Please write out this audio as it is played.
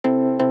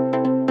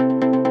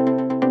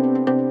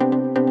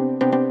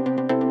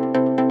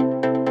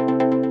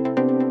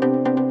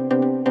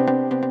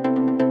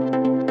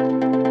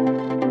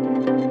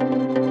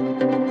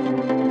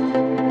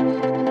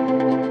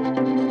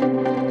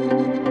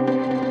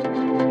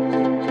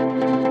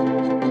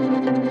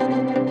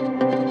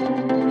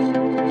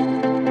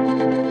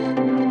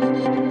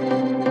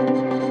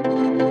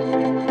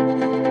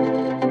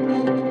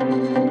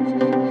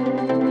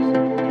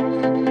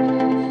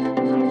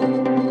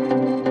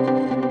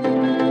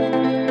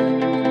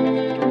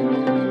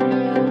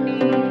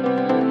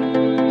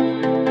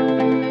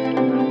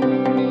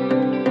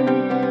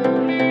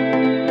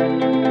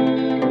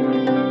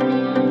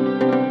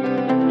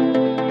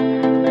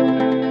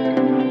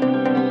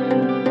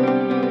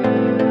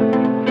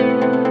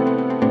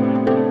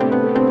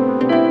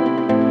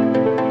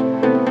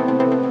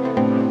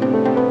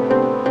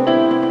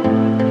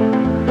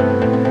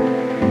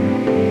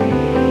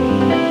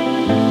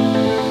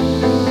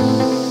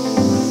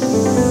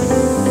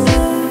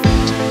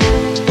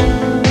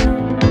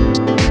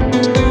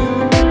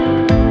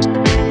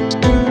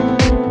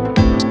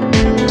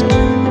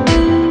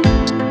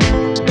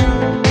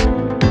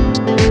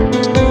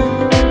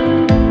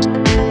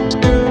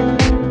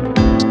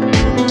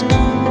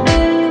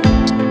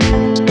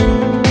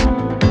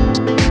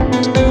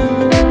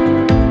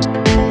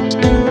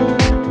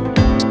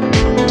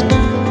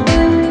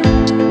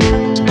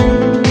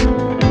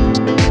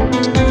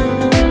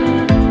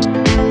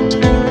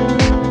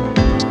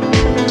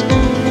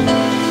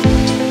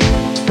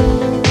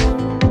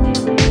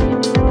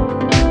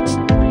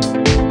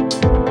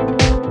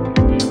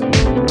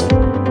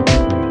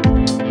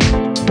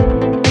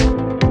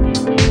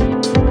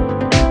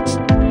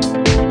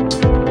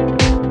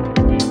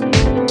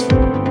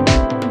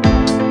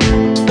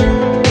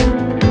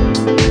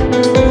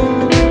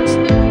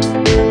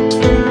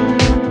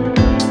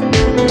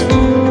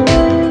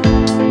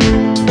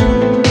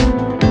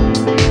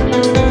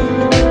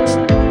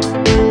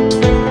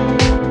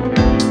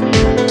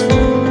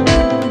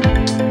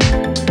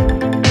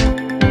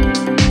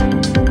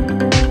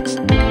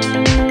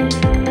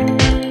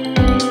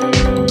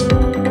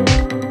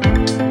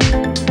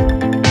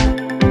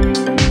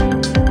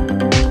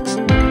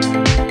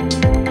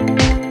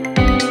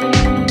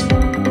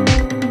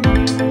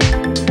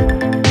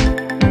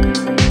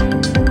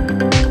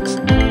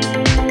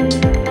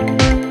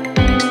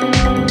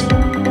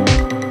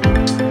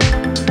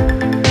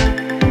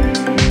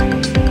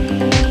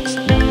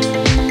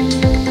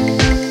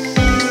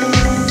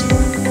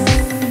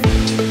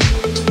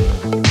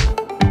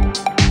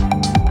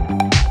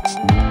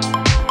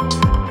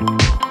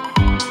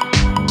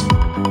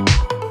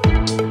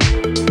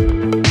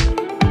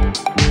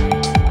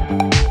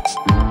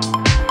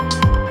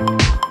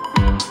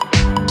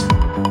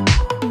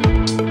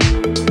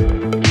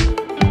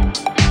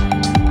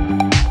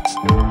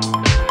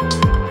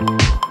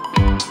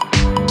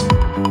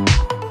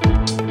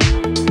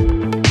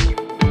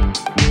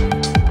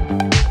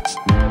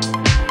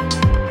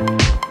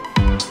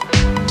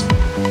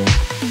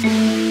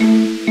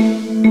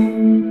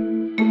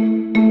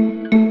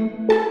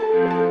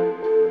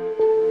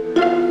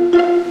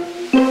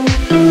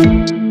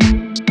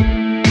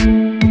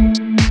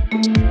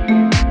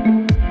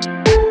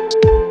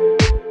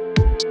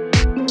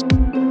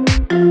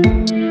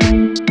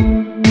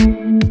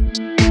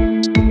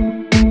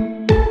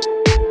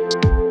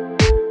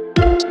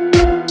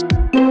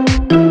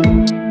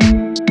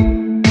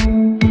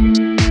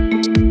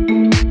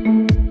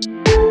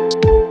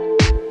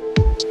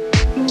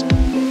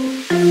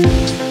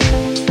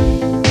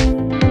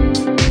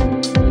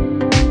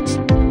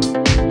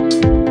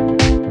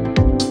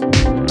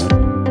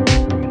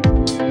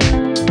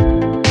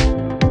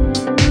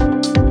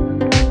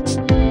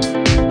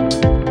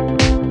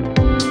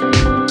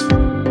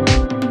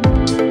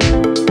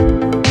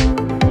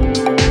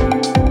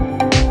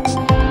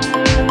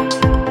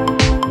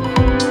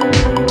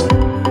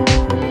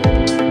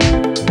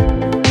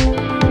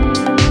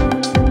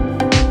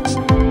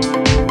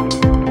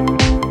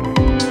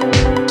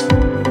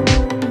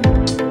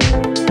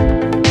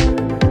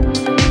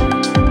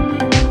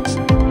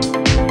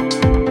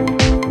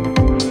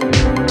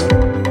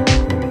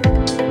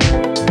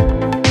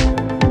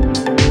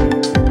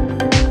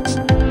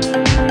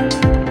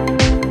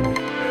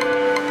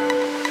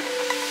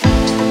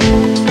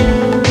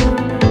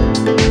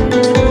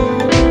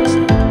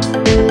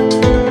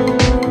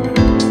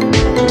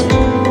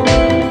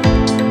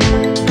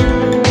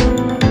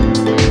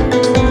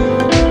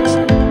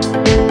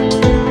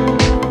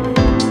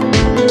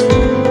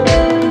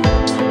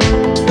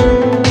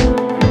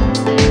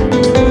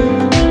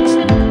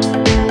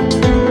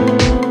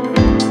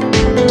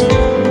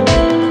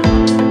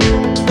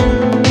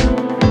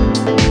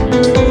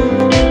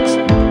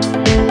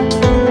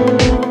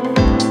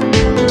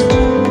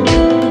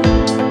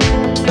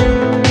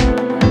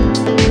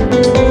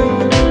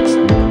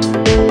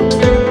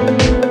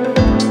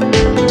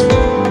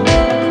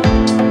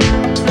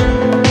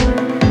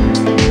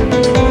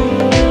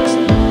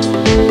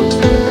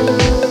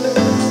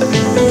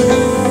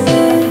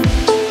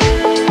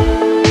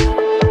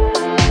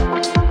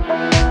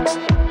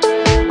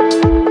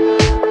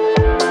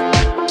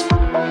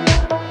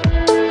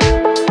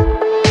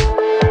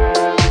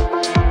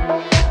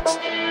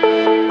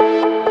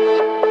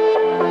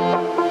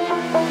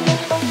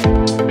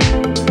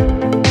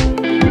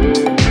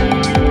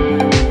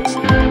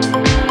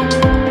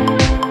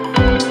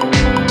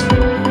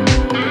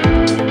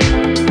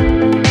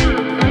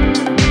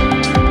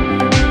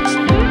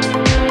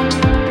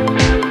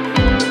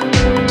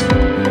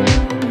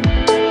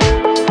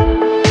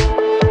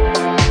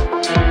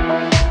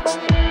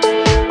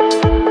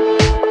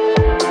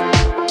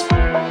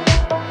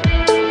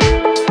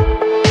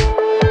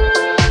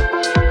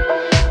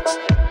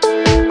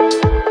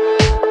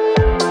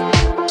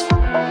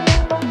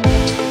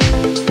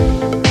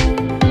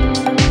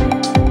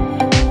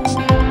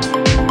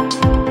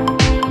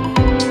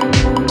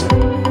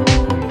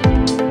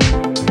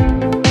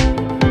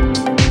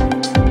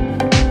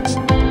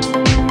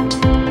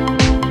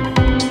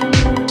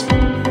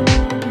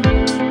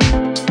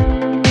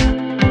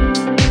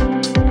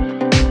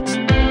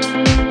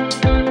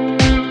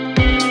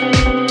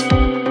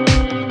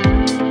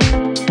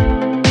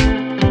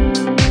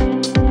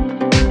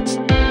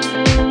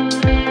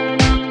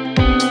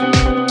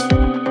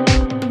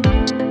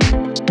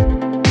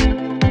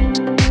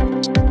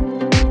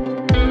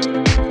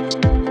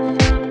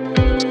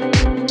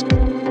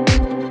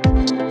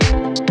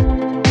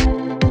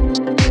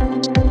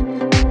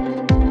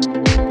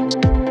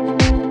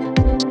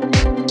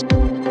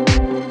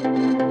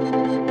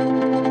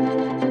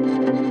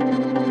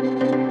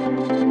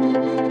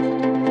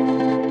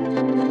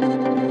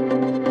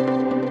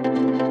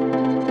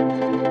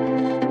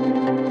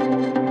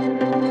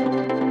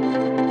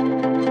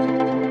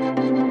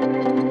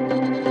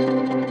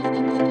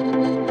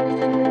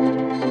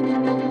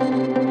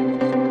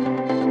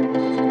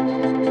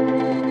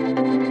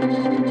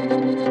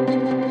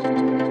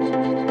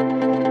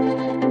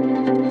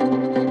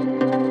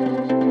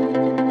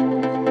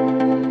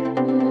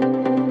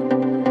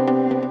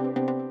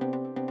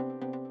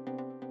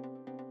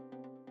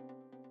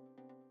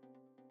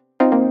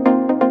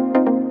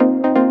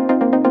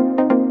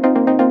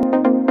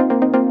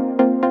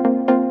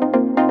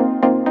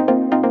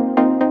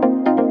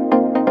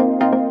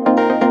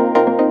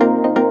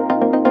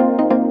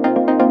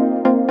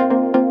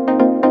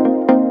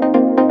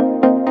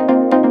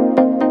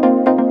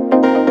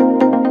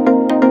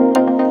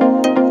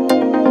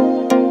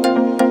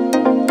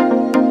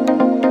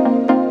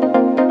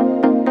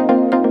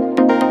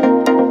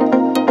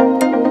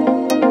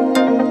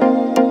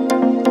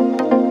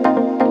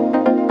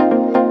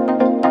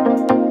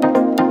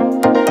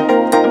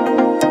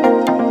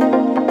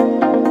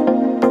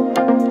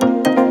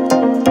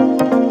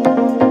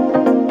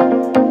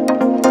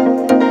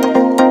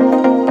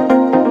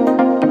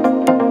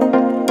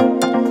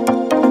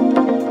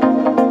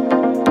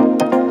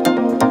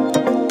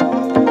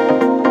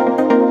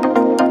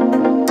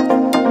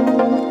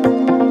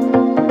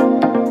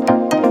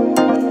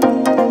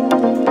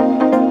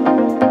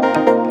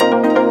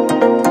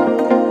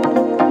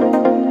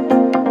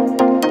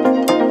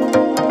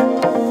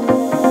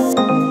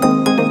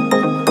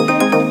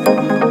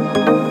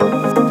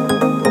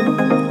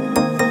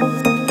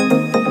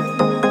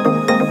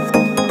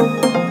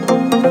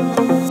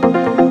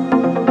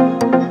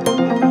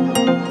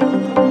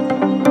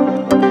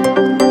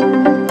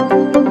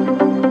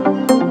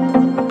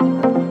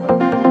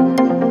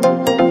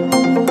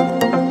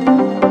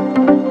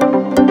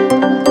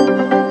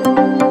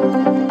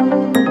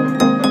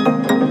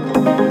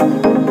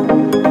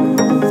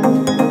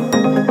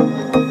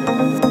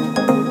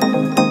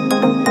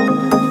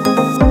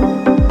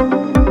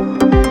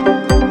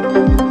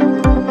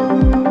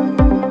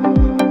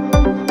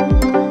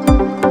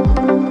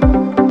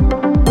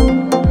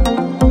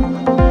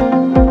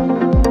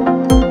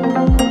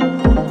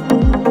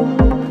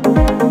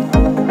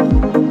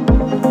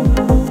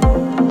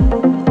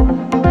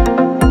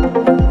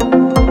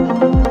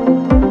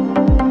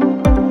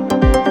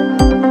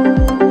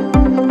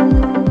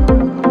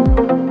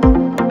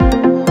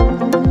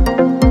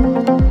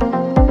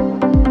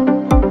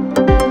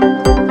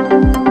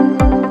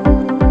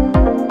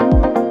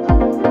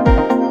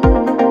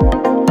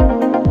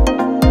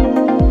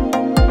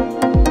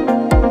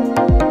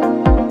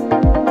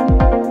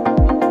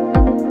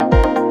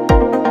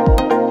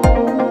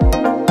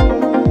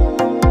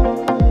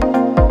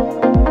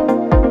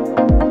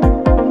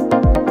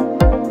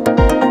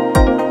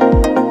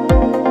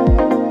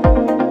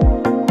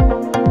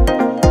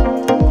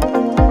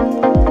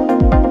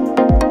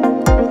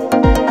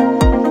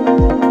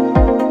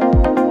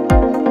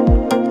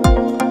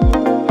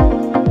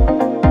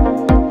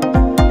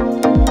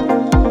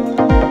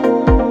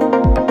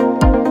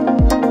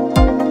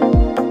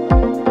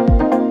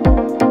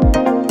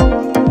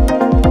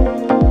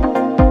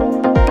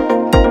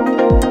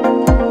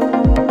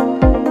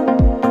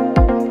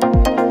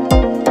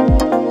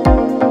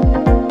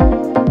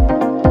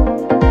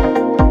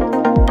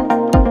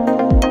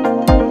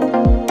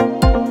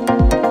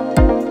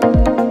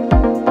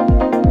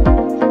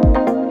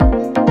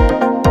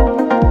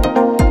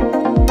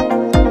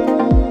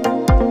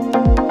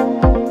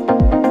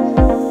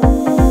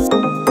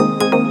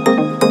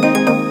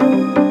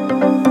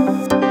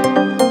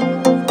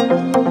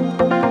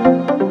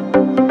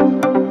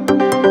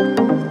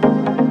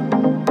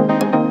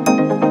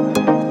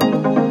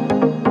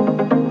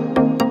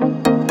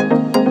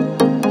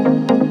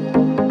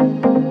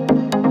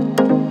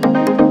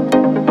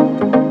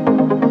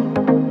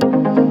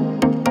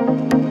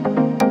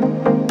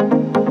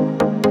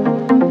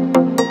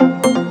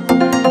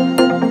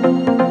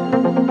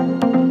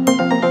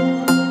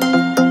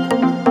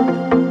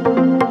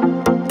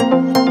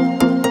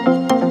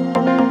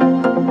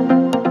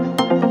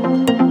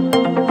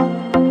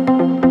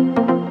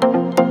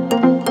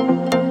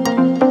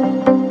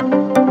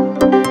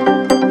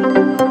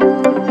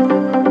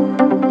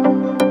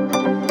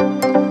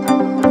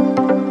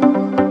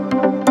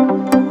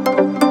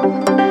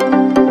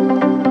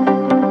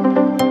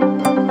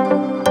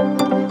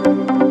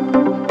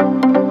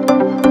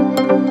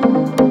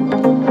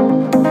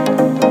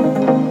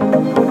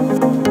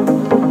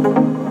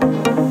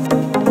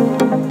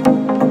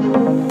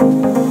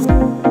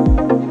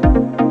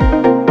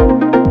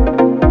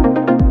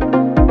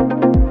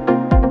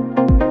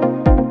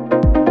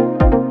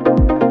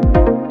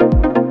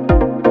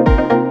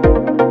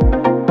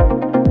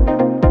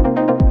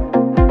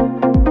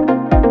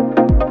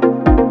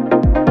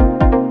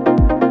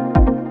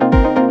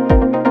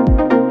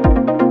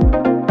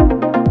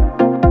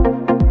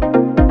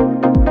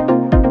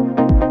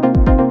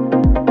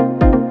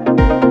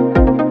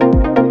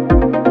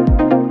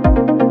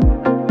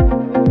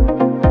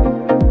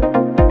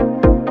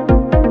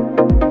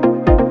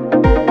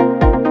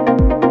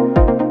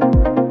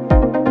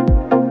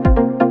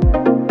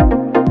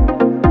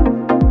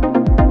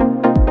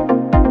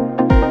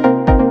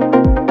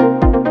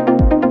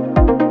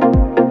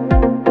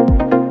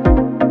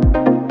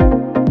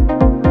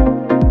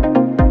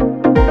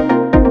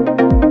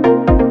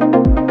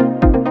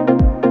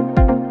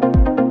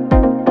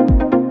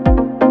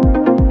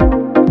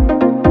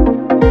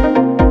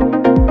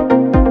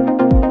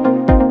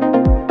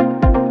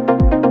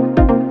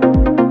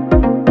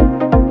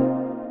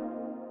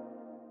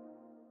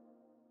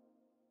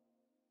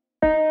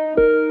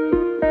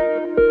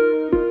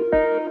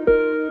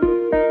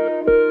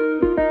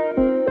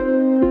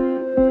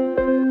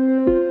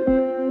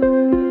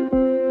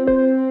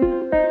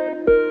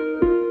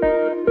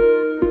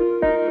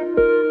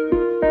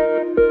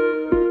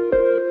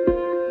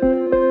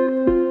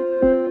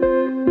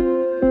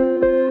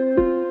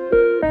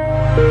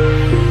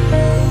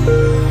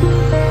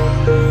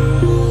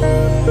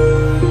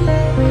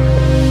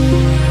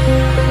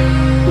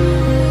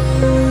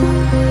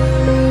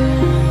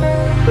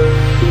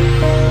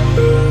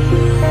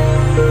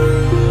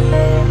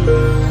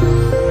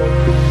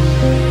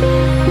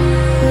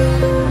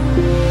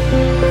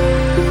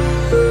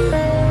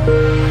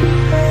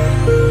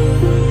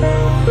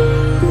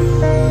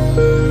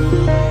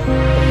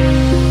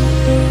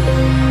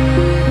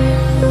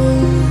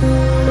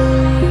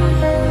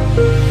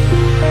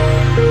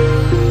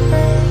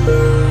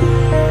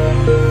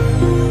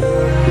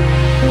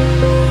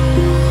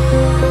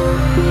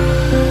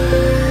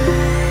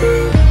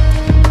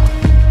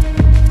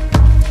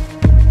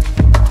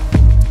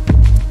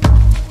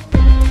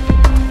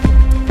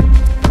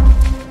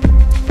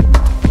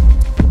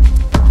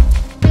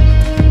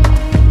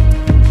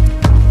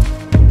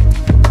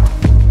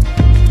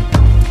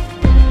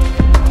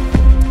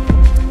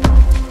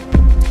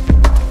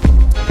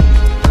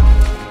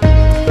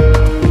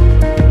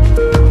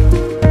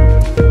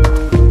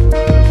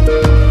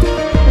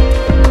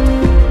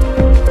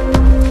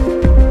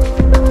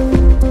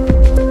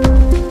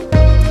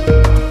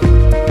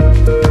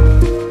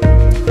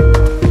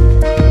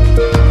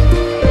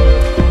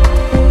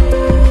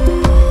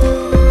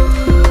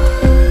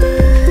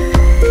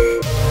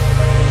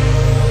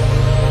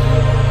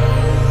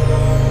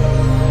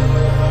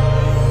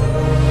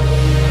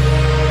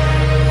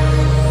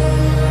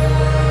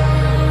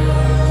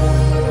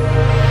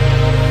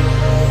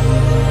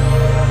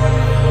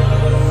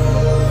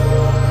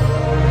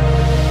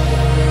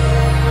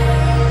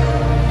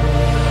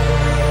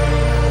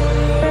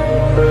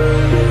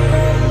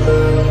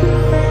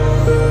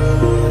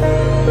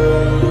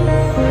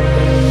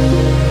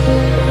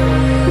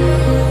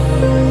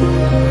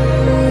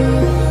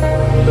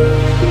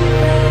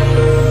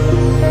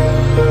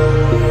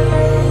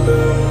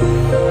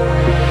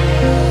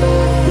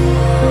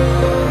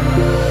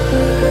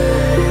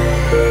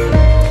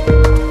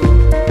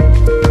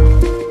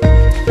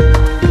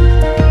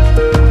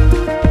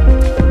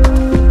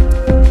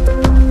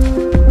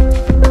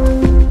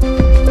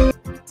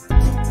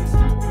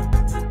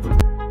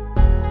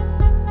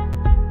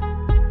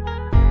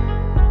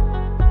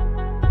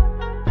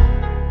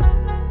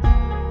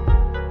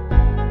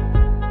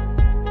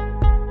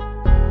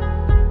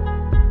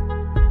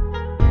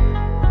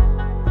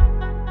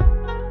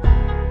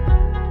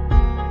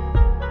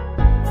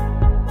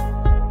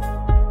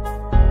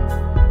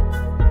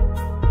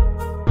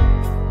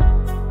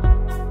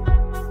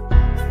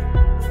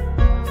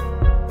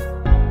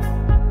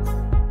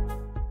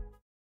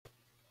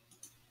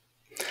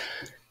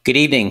Good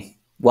evening.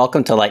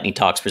 Welcome to Lightning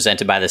Talks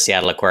presented by the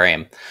Seattle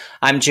Aquarium.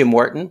 I'm Jim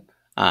Wharton.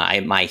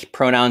 My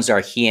pronouns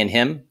are he and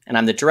him, and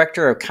I'm the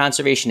Director of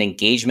Conservation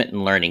Engagement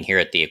and Learning here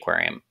at the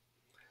aquarium.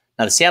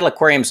 Now, the Seattle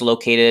Aquarium is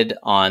located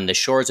on the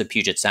shores of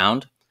Puget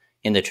Sound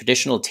in the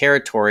traditional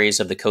territories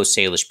of the Coast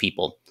Salish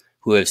people,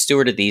 who have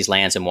stewarded these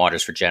lands and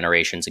waters for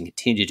generations and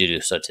continue to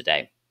do so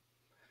today.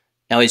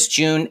 Now, as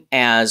June,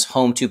 as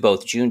home to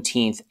both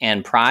Juneteenth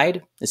and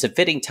Pride, is a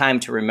fitting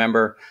time to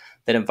remember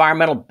that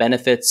environmental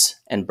benefits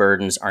and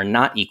burdens are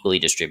not equally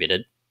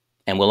distributed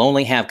and will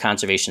only have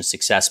conservation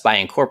success by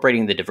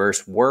incorporating the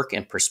diverse work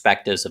and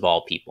perspectives of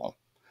all people.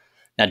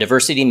 Now,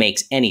 diversity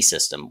makes any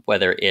system,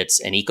 whether it's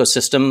an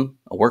ecosystem,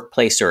 a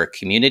workplace, or a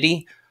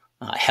community,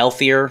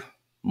 healthier,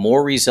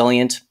 more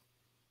resilient,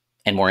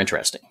 and more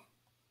interesting.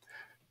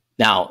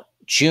 Now,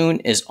 June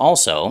is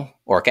also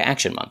Orca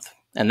Action Month,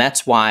 and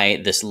that's why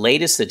this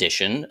latest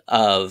edition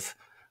of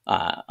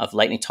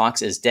Lightning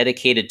Talks is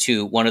dedicated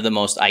to one of the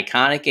most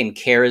iconic and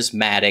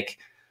charismatic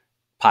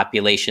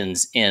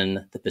populations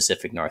in the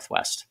Pacific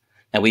Northwest.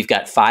 Now, we've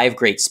got 5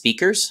 great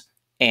speakers,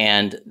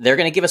 and they're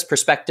going to give us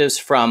perspectives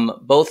from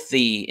both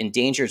the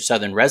endangered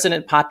southern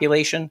resident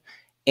population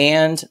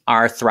and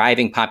our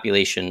thriving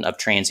population of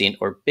transient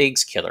or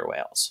Biggs killer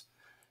whales.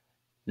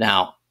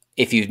 Now,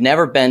 if you've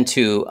never been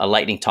to a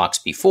Lightning Talks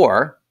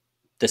before,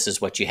 this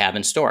is what you have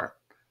in store.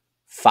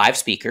 5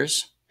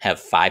 speakers have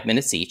 5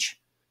 minutes each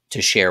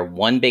to share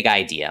one big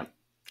idea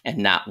and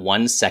not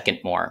 1 second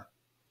more.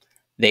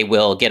 They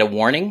will get a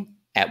warning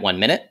at 1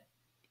 minute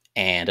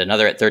and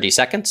another at 30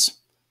 seconds,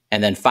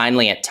 and then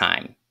finally at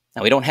time.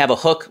 Now, we don't have a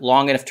hook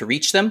long enough to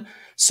reach them,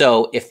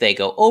 so if they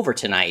go over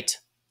tonight,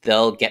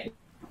 they'll get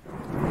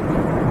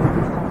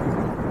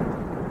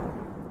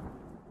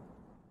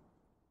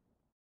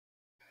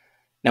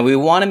Now, we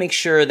want to make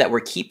sure that we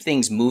keep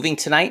things moving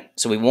tonight,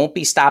 so we won't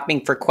be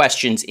stopping for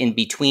questions in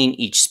between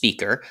each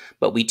speaker,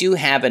 but we do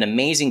have an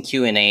amazing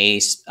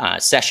Q&A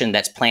session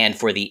that's planned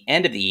for the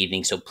end of the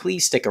evening, so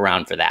please stick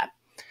around for that.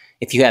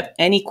 If you have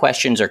any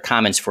questions or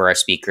comments for our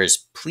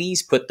speakers,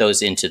 please put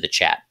those into the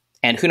chat.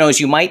 And who knows,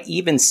 you might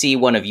even see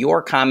one of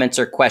your comments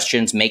or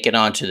questions make it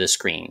onto the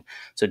screen,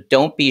 so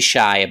don't be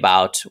shy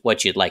about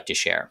what you'd like to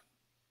share.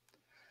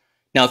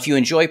 Now, if you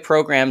enjoy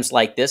programs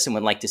like this and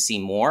would like to see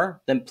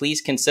more, then please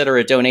consider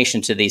a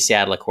donation to the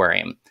Seattle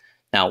Aquarium.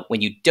 Now,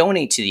 when you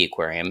donate to the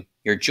aquarium,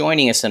 you're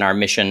joining us in our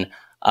mission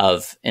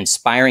of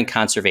inspiring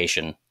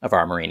conservation of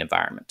our marine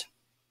environment.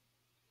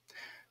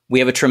 We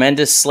have a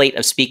tremendous slate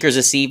of speakers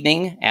this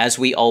evening, as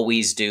we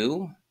always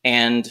do.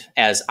 And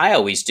as I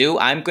always do,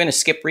 I'm going to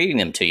skip reading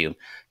them to you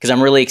because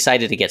I'm really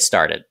excited to get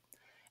started.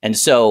 And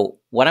so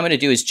what I'm going to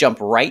do is jump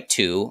right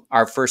to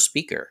our first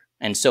speaker.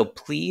 And so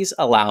please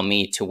allow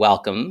me to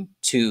welcome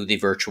to the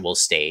virtual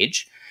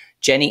stage,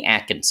 Jenny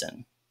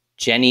Atkinson.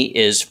 Jenny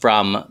is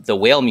from the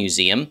Whale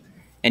Museum,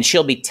 and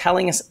she'll be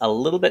telling us a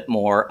little bit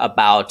more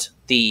about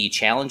the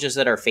challenges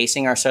that are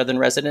facing our southern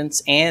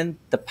residents and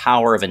the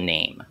power of a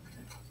name.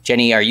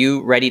 Jenny, are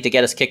you ready to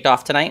get us kicked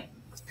off tonight?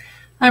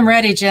 I'm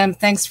ready, Jim.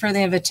 Thanks for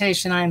the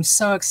invitation. I am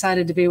so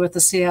excited to be with the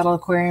Seattle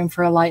Aquarium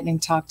for a lightning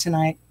talk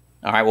tonight.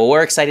 All right, well,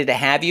 we're excited to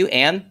have you,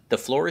 and the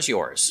floor is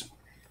yours.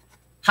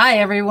 Hi,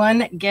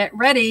 everyone. Get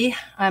ready.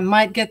 I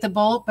might get the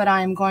bolt, but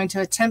I am going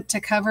to attempt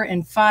to cover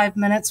in 5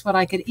 minutes what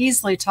I could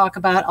easily talk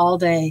about all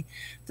day,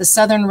 the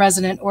southern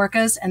resident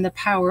orcas and the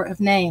power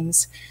of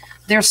names.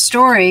 Their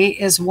story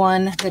is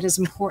one that is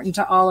important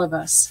to all of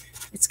us.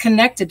 It's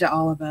connected to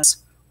all of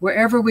us.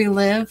 Wherever we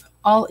live,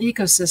 all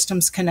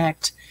ecosystems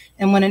connect.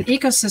 And when an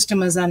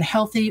ecosystem is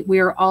unhealthy, we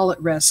are all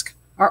at risk.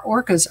 Our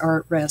orcas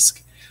are at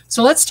risk.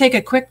 So let's take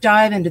a quick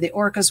dive into the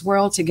orcas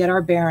world to get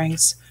our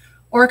bearings.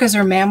 Orcas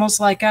are mammals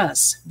like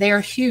us. They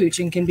are huge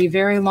and can be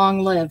very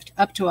long-lived,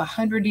 up to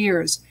 100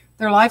 years.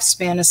 Their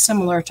lifespan is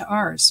similar to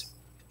ours.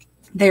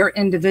 They are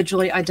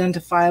individually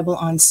identifiable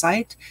on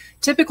sight,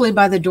 typically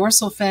by the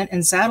dorsal fin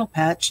and saddle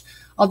patch,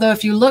 although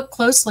if you look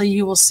closely,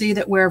 you will see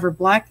that wherever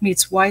black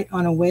meets white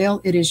on a whale,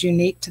 it is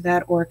unique to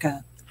that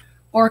orca.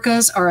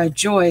 Orcas are a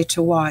joy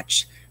to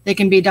watch. They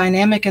can be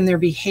dynamic in their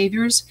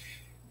behaviors,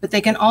 but they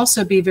can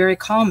also be very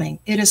calming.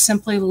 It is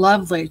simply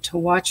lovely to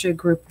watch a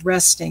group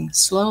resting,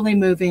 slowly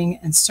moving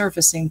and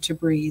surfacing to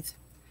breathe.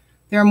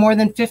 There are more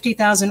than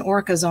 50,000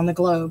 orcas on the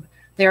globe.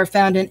 They are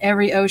found in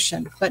every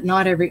ocean, but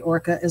not every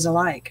orca is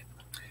alike.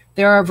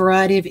 There are a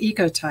variety of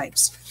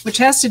ecotypes, which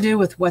has to do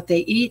with what they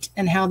eat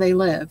and how they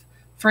live.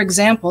 For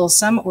example,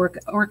 some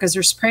orcas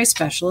are prey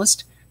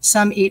specialists,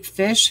 some eat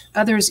fish,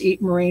 others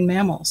eat marine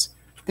mammals.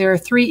 There are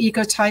 3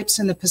 ecotypes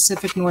in the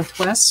Pacific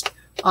Northwest: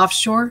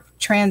 offshore,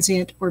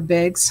 transient or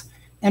Biggs,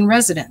 and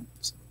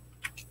resident.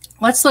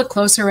 Let's look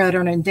closer at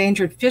an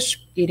endangered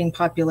fish-eating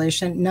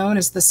population known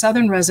as the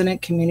Southern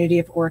Resident Community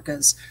of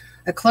Orcas.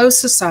 A closed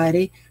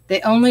society,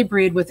 they only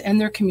breed within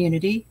their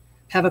community,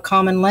 have a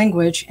common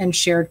language, and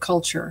shared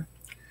culture.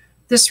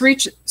 This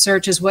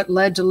research is what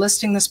led to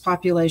listing this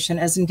population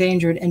as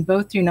endangered in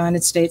both the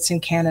United States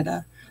and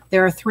Canada.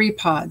 There are 3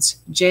 pods,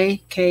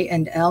 J, K,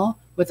 and L,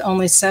 with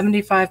only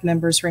 75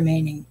 members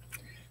remaining.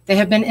 They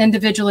have been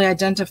individually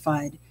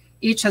identified.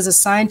 Each has a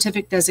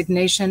scientific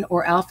designation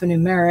or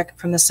alphanumeric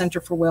from the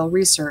Center for Whale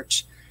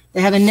Research.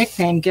 They have a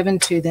nickname given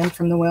to them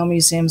from the Whale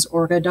Museum's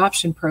Orca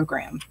adoption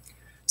program.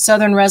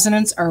 Southern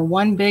residents are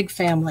one big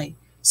family,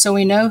 so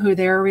we know who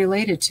they are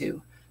related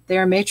to. They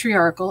are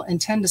matriarchal and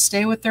tend to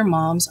stay with their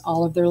moms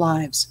all of their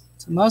lives.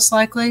 So most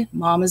likely,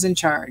 mom is in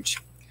charge.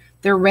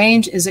 Their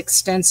range is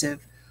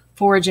extensive,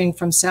 foraging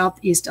from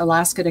southeast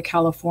Alaska to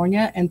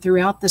California and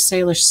throughout the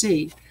Salish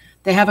Sea.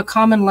 They have a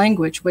common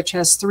language which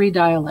has 3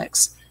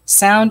 dialects.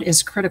 Sound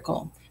is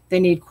critical. They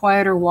need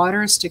quieter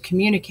waters to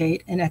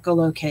communicate and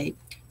echolocate.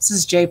 This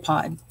is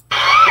J-Pod.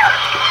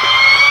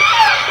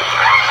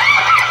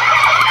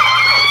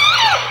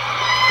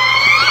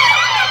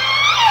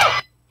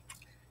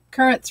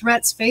 Current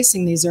threats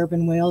facing these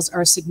urban whales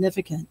are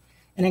significant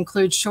and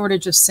include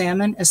shortage of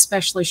salmon,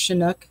 especially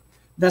Chinook,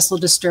 vessel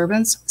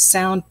disturbance,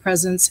 sound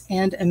presence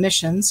and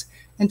emissions,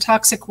 and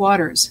toxic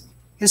waters.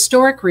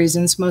 Historic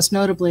reasons, most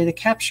notably the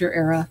capture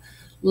era,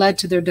 led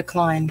to their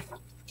decline.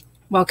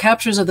 While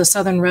captures of the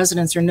southern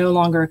residents are no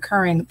longer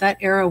occurring, that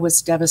era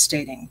was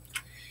devastating.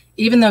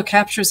 Even though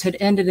captures had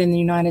ended in the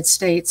United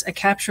States, a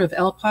capture of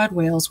L-pod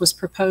whales was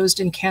proposed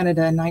in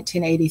Canada in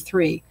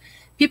 1983.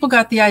 People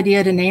got the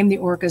idea to name the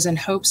orcas in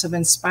hopes of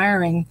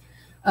inspiring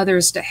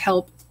others to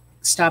help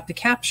stop the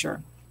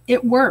capture.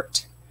 It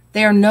worked.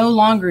 They are no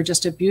longer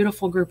just a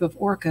beautiful group of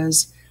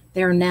orcas.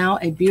 They are now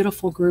a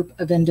beautiful group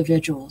of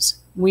individuals.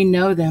 We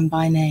know them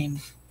by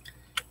name.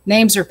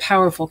 Names are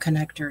powerful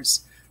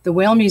connectors. The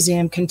Whale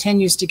Museum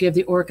continues to give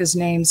the orcas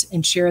names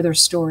and share their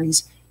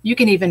stories. You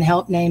can even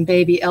help name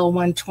baby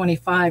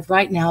L125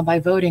 right now by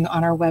voting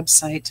on our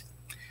website.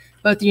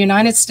 Both the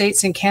United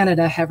States and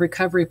Canada have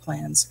recovery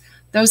plans.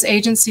 Those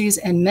agencies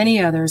and many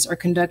others are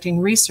conducting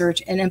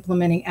research and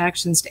implementing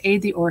actions to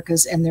aid the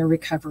orcas in their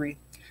recovery,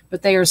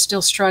 but they are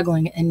still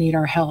struggling and need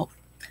our help.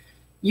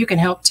 You can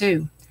help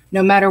too.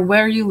 No matter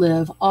where you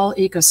live, all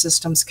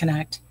ecosystems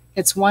connect.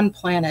 It's one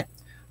planet,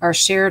 our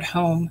shared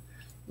home.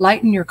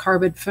 Lighten your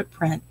carbon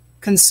footprint.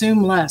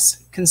 Consume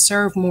less.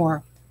 Conserve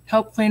more.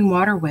 Help clean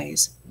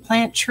waterways.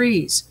 Plant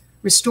trees.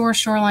 Restore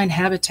shoreline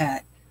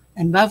habitat.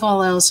 And above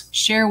all else,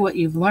 share what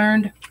you've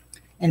learned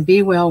and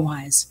be whale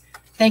wise.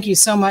 Thank you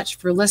so much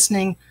for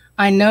listening.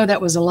 I know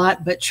that was a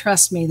lot, but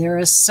trust me, there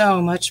is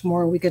so much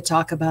more we could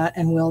talk about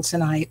and will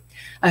tonight.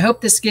 I hope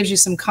this gives you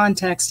some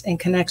context and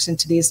connection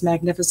to these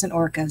magnificent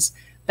orcas.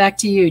 Back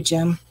to you,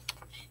 Jim.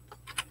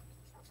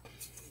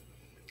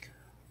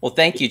 Well,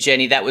 thank you,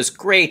 Jenny. That was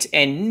great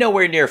and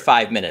nowhere near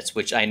 5 minutes,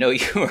 which I know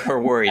you were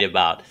worried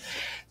about.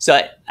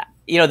 So,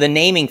 the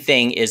naming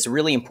thing is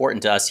really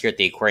important to us here at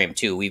the aquarium,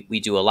 too. We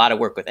do a lot of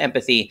work with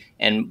empathy.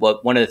 And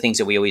one of the things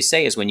that we always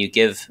say is when you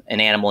give an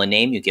animal a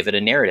name, you give it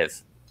a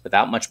narrative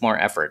without much more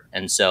effort.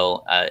 And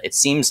so it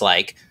seems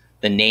like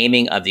the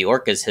naming of the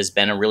orcas has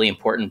been a really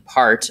important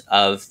part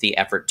of the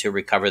effort to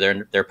recover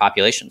their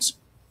populations.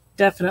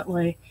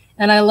 Definitely.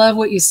 And I love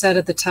what you said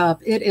at the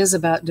top. It is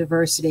about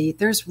diversity.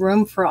 There's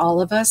room for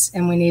all of us,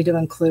 and we need to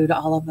include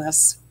all of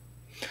us.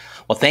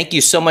 Well, thank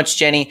you so much,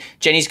 Jenny.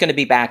 Jenny's going to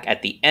be back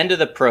at the end of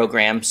the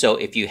program. So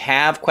if you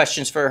have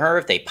questions for her,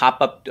 if they pop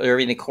up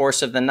during the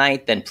course of the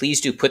night, then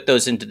please do put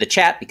those into the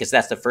chat because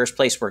that's the first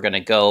place we're going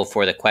to go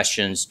for the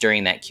questions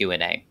during that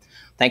Q&A.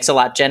 Thanks a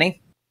lot,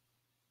 Jenny.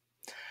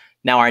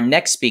 Now, our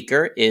next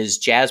speaker is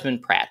Jasmine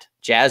Pratt.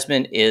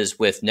 Jasmine is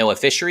with NOAA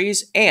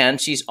Fisheries, and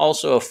she's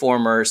also a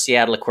former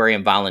Seattle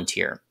Aquarium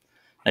volunteer.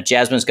 Now,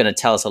 Jasmine's going to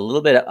tell us a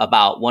little bit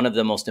about one of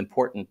the most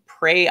important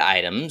prey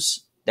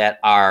items that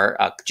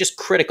are just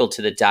critical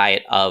to the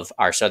diet of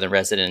our southern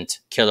resident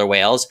killer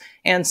whales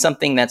and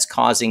something that's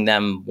causing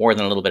them more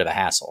than a little bit of a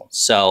hassle.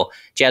 So,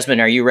 Jasmine,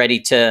 are you ready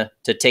to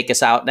take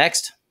us out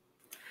next?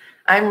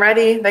 I'm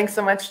ready. Thanks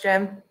so much,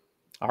 Jim.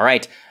 All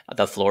right.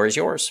 The floor is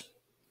yours.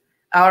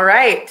 All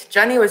right.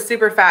 Jenny was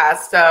super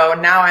fast, so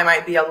now I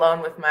might be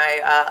alone with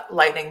my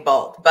lightning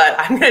bolt, but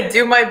I'm going to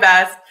do my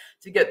best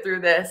to get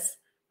through this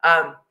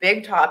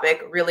big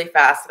topic really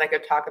fast that I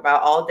could talk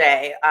about all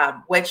day,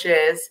 which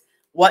is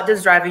what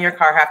does driving your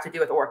car have to do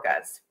with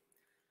orcas?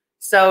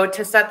 So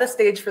to set the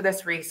stage for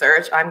this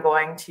research, I'm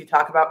going to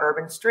talk about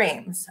urban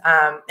streams.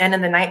 And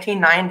in the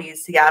 1990s,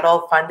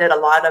 Seattle funded a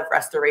lot of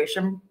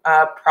restoration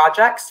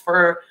projects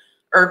for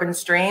urban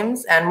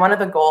streams. And one of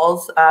the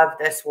goals of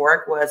this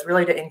work was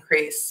really to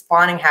increase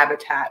spawning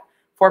habitat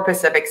for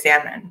Pacific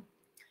salmon.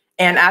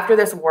 And after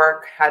this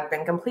work had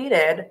been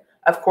completed,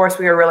 of course,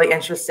 we were really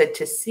interested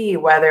to see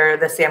whether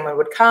the salmon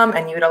would come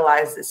and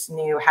utilize this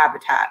new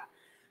habitat.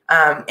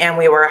 And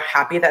we were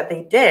happy that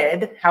they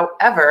did.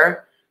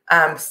 However,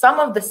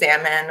 some of the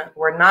salmon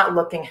were not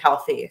looking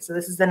healthy. So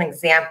this is an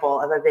example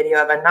of a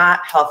video of a not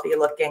healthy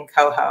looking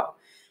coho.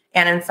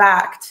 And in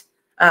fact,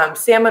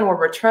 salmon were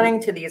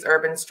returning to these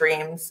urban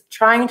streams,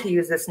 trying to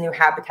use this new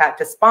habitat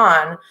to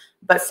spawn,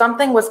 but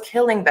something was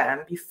killing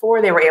them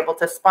before they were able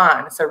to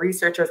spawn. So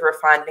researchers were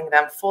finding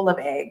them full of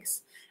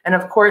eggs. And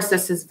of course,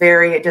 this is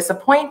very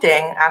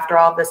disappointing after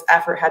all this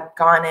effort had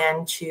gone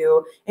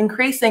into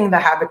increasing the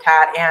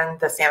habitat and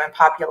the salmon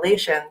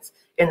populations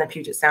in the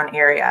Puget Sound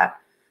area.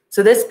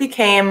 So this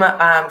became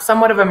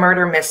somewhat of a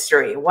murder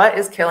mystery. What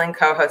is killing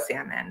coho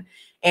salmon?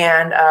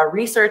 And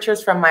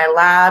researchers from my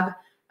lab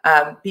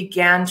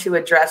began to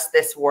address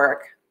this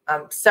work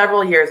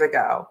several years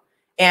ago.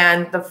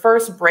 And the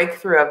first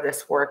breakthrough of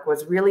this work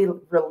was really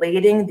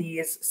relating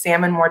these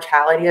salmon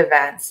mortality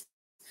events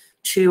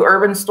to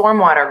urban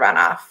stormwater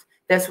runoff.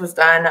 This was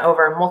done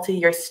over a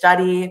multi-year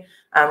study,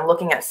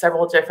 looking at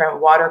several different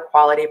water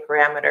quality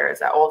parameters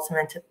that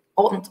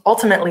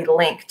ultimately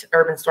linked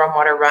urban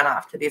stormwater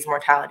runoff to these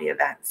mortality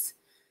events.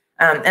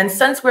 And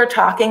since we're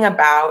talking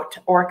about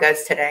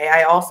orcas today,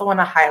 I also want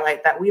to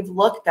highlight that we've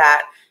looked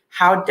at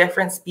how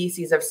different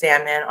species of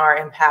salmon are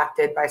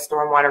impacted by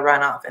stormwater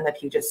runoff in the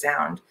Puget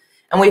Sound.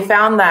 And we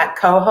found that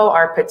coho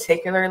are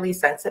particularly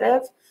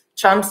sensitive.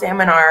 Chum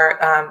salmon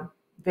are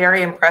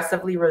very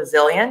impressively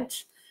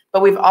resilient,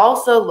 but we've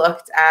also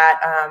looked at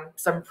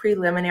some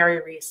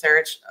preliminary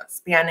research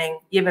spanning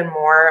even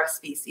more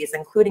species,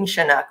 including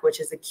Chinook, which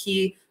is a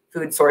key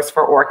food source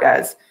for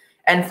orcas,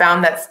 and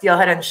found that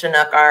steelhead and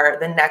Chinook are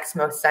the next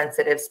most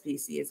sensitive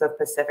species of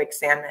Pacific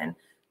salmon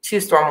to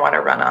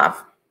stormwater runoff.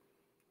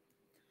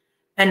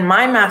 And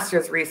my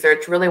master's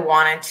research really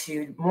wanted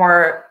to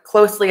more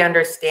closely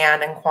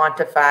understand and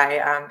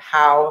quantify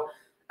how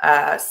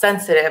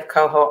sensitive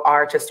coho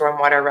are to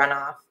stormwater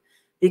runoff.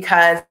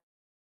 Because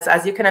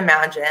as you can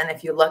imagine,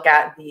 if you look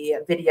at the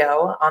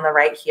video on the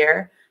right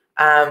here,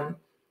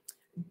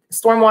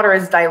 stormwater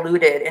is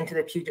diluted into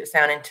the Puget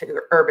Sound into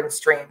urban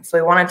streams. So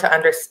we wanted to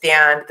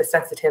understand the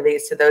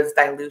sensitivities to those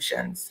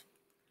dilutions.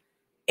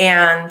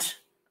 And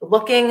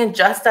looking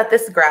just at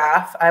this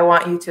graph, I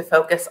want you to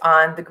focus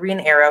on the green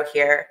arrow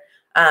here.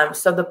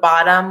 So the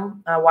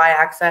bottom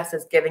y-axis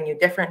is giving you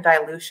different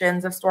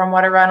dilutions of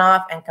stormwater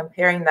runoff and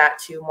comparing that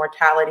to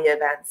mortality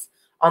events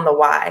on the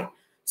y.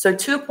 So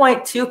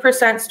 2.2%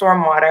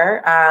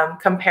 stormwater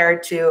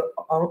compared to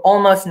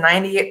almost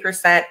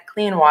 98%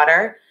 clean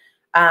water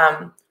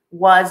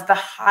was the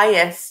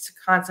highest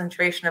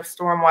concentration of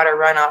stormwater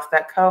runoff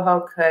that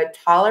coho could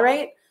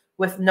tolerate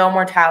with no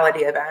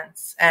mortality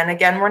events. And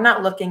again, we're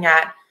not looking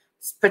at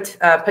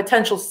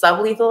potential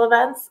sublethal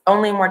events,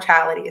 only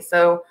mortality.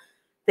 So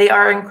they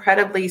are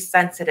incredibly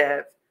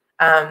sensitive.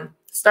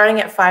 Starting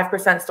at 5%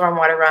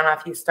 stormwater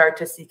runoff, you start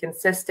to see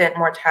consistent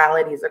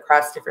mortalities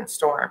across different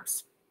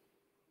storms.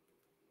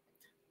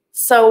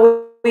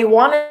 So we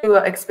wanted to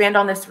expand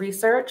on this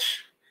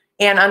research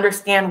and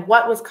understand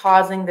what was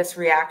causing this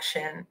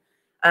reaction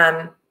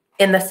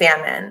in the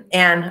salmon.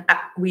 And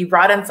we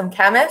brought in some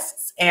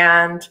chemists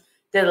and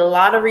did a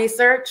lot of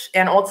research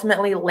and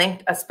ultimately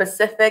linked a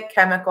specific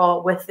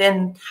chemical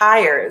within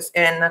tires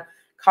in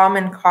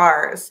common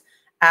cars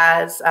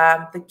as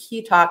the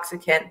key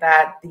toxicant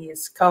that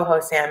these coho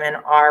salmon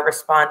are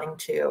responding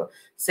to,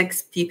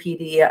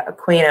 6-ppd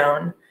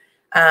quinone.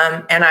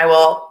 And I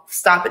will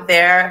stop it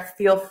there.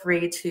 Feel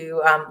free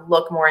to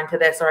look more into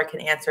this, or I can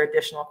answer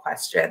additional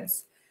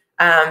questions.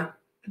 But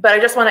I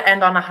just want to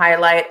end on a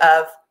highlight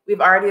of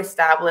we've already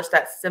established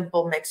that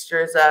simple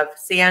mixtures of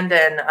sand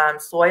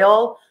and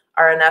soil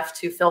are enough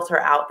to filter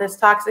out this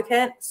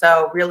toxicant.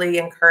 So really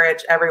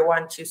encourage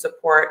everyone to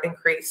support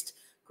increased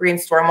green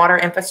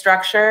stormwater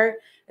infrastructure.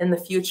 In the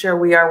future,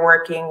 we are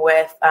working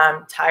with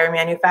tire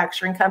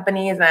manufacturing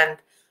companies and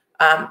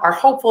are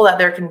hopeful that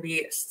there can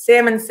be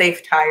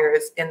salmon-safe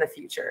tires in the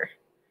future.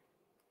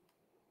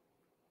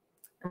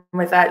 And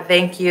with that,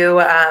 thank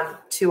you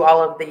to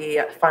all of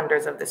the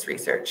funders of this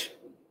research.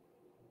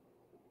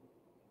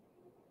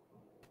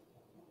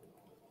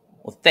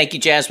 Well, thank you,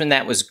 Jasmine.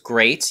 That was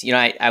great. You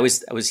know, I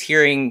was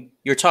hearing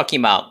you're talking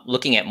about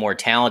looking at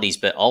mortalities,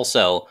 but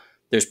also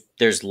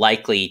there's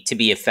likely to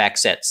be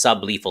effects at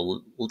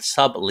sublethal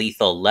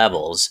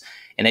levels,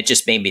 and it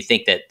just made me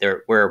think that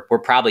we're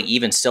probably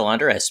even still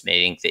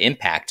underestimating the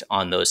impact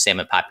on those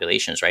salmon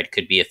populations. Right? It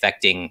could be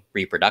affecting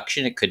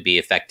reproduction. It could be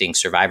affecting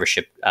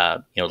survivorship.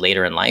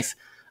 Later in life.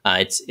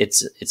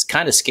 It's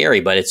kind of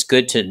scary, but it's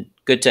good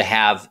to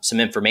have some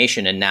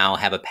information and now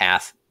have a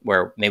path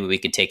where maybe we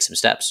could take some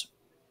steps.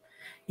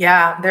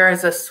 Yeah, there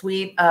is a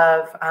suite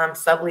of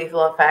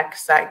sublethal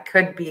effects that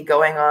could be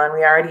going on.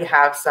 We already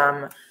have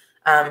some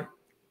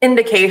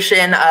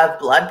indication of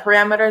blood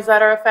parameters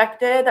that are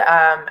affected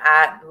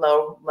at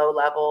low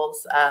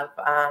levels of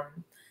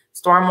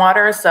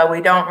stormwater. So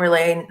we don't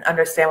really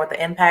understand what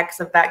the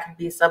impacts of that could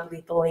be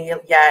sublethally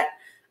yet.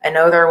 I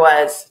know there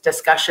was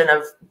discussion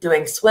of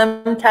doing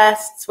swim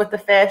tests with the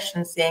fish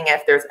and seeing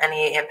if there's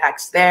any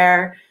impacts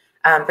there.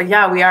 But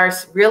yeah, we are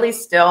really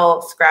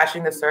still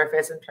scratching the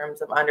surface in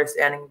terms of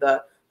understanding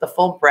the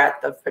full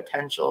breadth of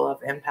potential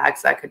of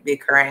impacts that could be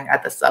occurring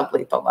at the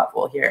sublethal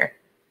level here.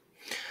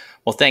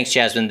 Well, thanks,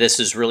 Jasmine. This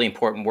is really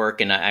important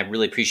work, and I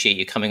really appreciate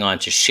you coming on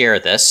to share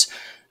this.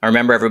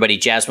 Remember, everybody,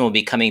 Jasmine will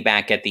be coming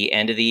back at the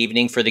end of the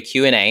evening for the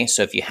Q&A.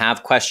 So if you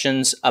have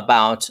questions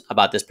about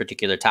this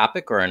particular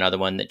topic or another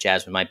one that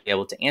Jasmine might be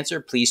able to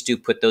answer, please do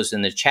put those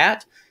in the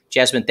chat.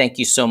 Jasmine, thank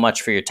you so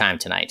much for your time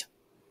tonight.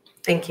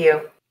 Thank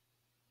you.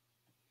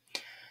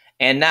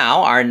 And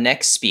now our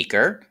next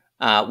speaker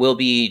will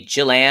be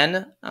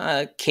Jillian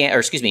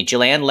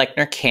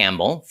Lechner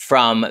Campbell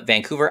from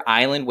Vancouver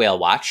Island Whale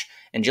Watch.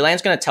 And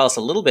Jillian's going to tell us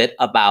a little bit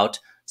about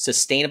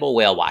sustainable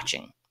whale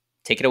watching.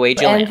 Take it away,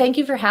 Jillian. And thank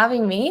you for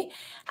having me.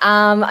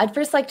 I'd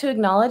first like to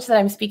acknowledge that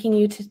I'm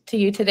speaking to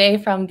you today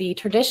from the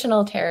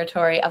traditional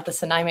territory of the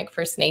Siniamic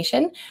First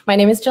Nation. My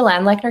name is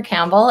Jillian Lechner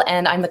Campbell,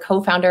 and I'm the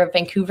co-founder of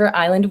Vancouver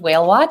Island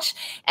Whale Watch.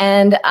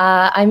 And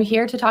I'm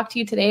here to talk to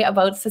you today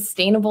about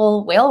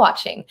sustainable whale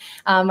watching.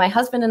 My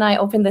husband and I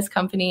opened this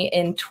company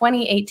in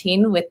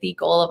 2018 with the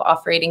goal of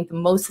operating the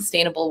most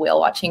sustainable whale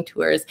watching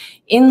tours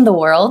in the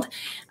world.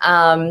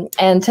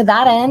 And to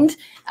that end,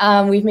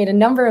 we've made a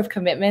number of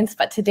commitments,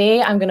 but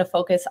today I'm going to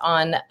focus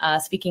on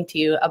speaking to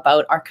you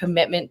about our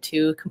commitment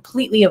to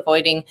completely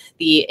avoiding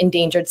the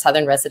endangered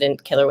southern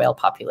resident killer whale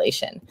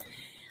population.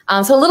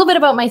 So a little bit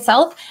about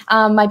myself.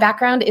 My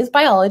background is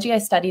biology. I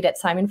studied at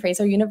Simon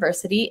Fraser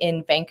University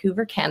in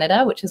Vancouver,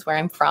 Canada, which is where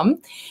I'm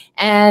from.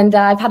 And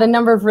I've had a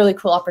number of really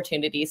cool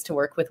opportunities to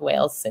work with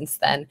whales since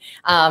then.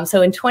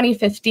 So in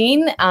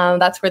 2015,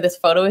 that's where this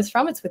photo is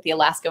from. It's with the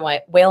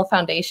Alaska Whale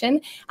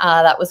Foundation.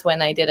 That was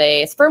when I did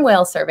a sperm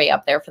whale survey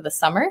up there for the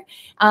summer.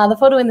 The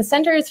photo in the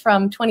center is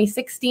from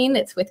 2016.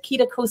 It's with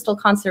Kita Coastal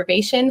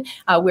Conservation.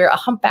 We're a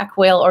humpback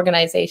whale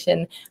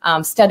organization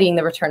studying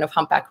the return of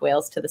humpback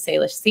whales to the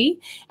Salish Sea.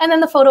 And then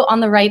the photo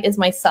on the right is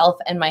myself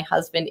and my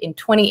husband in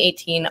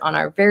 2018 on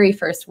our very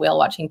first whale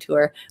watching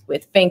tour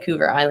with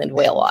Vancouver Island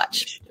Whale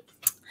Watch.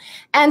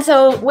 And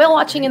so whale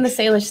watching in the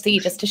Salish Sea,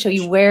 just to show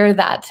you where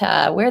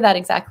that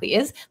exactly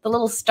is, the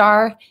little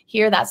star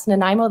here, that's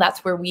Nanaimo.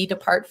 That's where we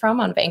depart from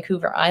on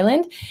Vancouver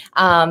Island.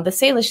 The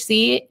Salish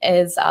Sea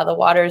is the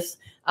waters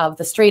of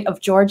the Strait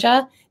of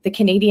Georgia, the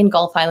Canadian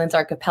Gulf Islands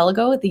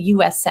Archipelago, the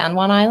U.S. San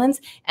Juan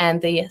Islands,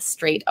 and the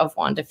Strait of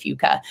Juan de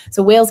Fuca.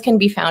 So whales can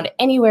be found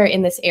anywhere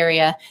in this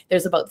area.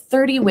 There's about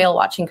 30 whale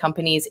watching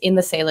companies in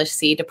the Salish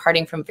Sea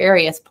departing from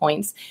various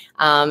points.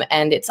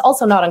 And it's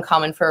also not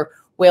uncommon for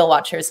whale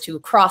watchers to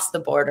cross the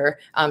border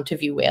to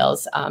view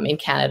whales in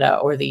Canada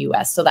or the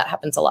U.S. So that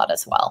happens a lot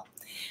as well.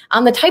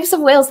 The types of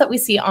whales that we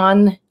see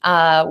on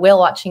whale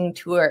watching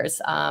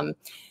tours,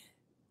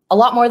 a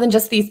lot more than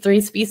just these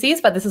three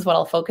species, but this is what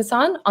I'll focus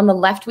on. On the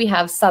left, we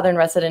have southern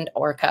resident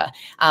orca.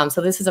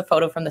 So this is a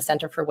photo from the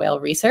Center for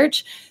Whale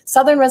Research.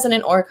 Southern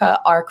resident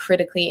orca are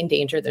critically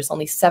endangered. There's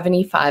only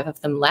 75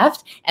 of them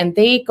left, and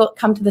they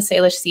come to the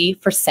Salish Sea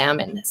for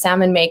salmon.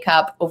 Salmon make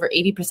up over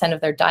 80%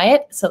 of their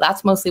diet, so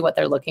that's mostly what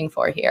they're looking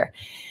for here.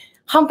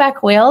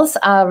 Humpback whales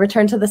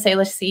return to the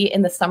Salish Sea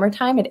in the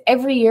summertime, and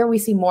every year we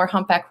see more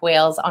humpback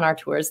whales on our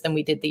tours than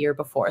we did the year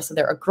before. So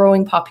they're a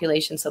growing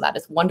population, so that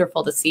is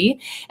wonderful to see.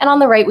 And on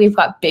the right, we've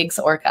got Biggs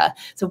orca.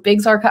 So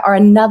Biggs orca are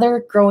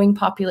another growing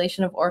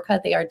population of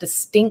orca. They are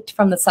distinct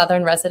from the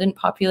southern resident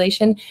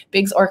population.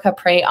 Biggs orca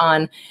prey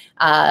on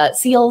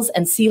seals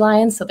and sea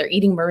lions, so they're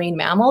eating marine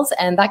mammals,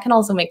 and that can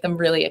also make them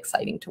really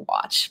exciting to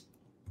watch.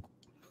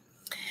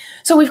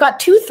 So we've got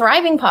two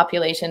thriving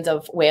populations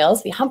of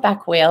whales, the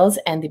humpback whales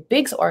and the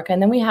Biggs orca,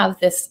 and then we have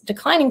this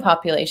declining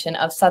population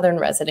of southern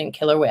resident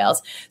killer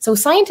whales. So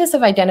scientists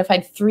have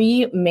identified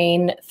three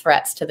main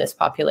threats to this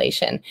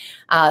population.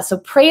 So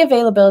prey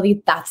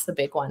availability, that's the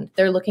big one.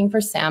 They're looking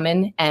for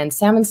salmon, and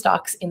salmon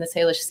stocks in the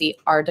Salish Sea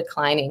are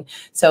declining.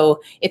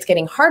 So it's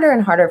getting harder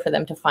and harder for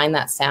them to find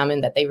that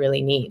salmon that they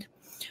really need.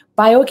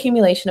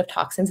 Bioaccumulation of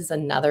toxins is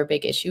another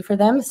big issue for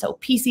them. So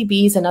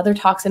PCBs and other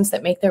toxins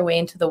that make their way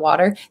into the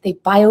water, they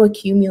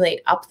bioaccumulate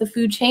up the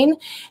food chain,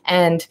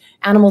 and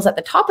animals at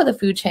the top of the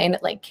food chain,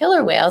 like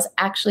killer whales,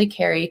 actually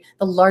carry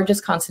the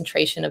largest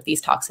concentration of these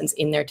toxins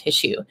in their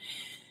tissue.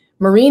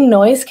 Marine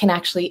noise can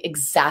actually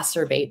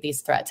exacerbate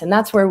these threats, and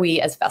that's where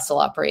we as vessel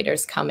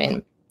operators come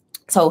in.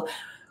 So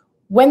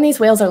when these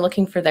whales are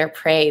looking for their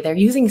prey, they're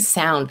using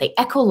sound. They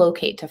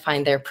echolocate to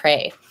find their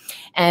prey.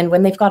 And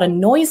when they've got a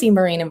noisy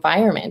marine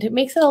environment, it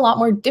makes it a lot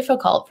more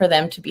difficult for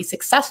them to be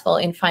successful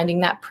in finding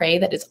that prey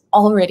that is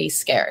already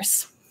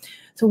scarce.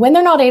 So when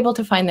they're not able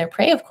to find their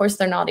prey, of course,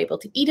 they're not able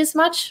to eat as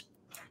much.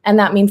 And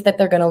that means that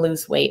they're going to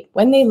lose weight.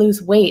 When they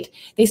lose weight,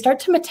 they start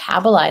to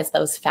metabolize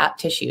those fat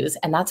tissues.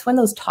 And that's when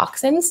those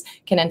toxins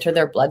can enter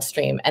their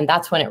bloodstream. And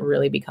that's when it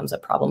really becomes a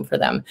problem for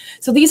them.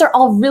 So these are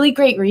all really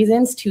great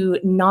reasons to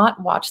not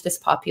watch this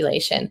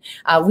population.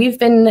 We've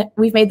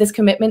made this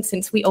commitment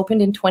since we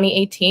opened in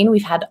 2018.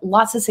 We've had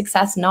lots of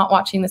success not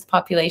watching this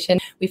population.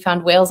 We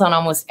found whales on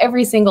almost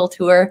every single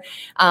tour.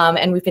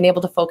 And we've been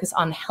able to focus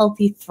on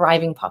healthy,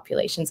 thriving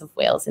populations of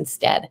whales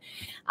instead.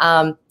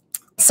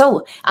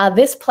 So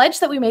this pledge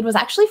that we made was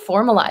actually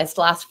formalized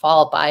last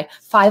fall by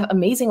 5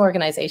 amazing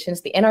organizations: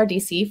 the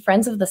NRDC,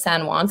 Friends of the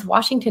San Juans,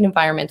 Washington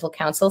Environmental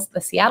Council,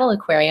 the Seattle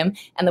Aquarium,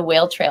 and the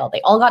Whale Trail.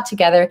 They all got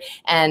together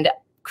and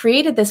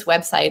created this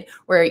website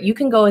where you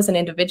can go as an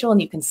individual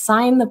and you can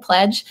sign the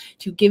pledge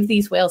to give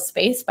these whales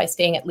space by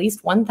staying at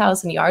least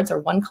 1,000 yards or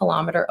 1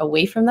 kilometer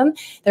away from them.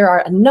 There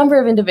are a number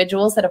of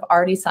individuals that have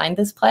already signed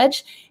this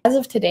pledge. As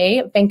of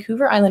today,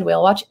 Vancouver Island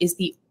Whale Watch is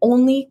the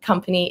only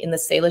company in the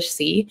Salish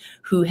Sea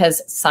who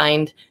has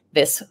signed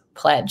this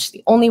pledge,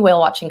 the only whale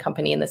watching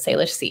company in the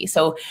Salish Sea.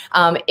 So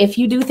if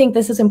you do think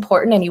this is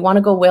important and you want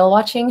to go whale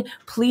watching,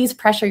 please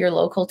pressure your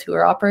local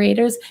tour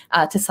operators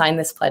to sign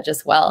this pledge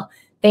as well.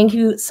 Thank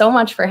you so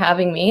much for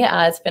having me.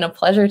 It's been a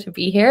pleasure to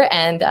be here.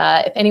 And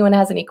if anyone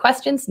has any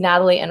questions,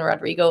 Natalie and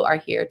Rodrigo are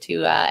here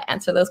to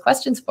answer those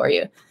questions for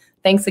you.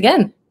 Thanks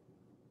again.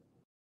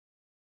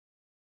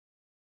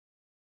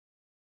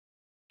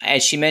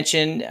 As she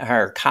mentioned,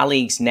 her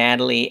colleagues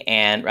Natalie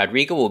and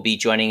Rodrigo will be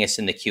joining us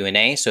in the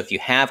Q&A. So if you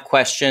have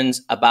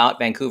questions about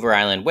Vancouver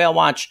Island Whale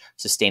Watch,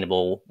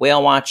 sustainable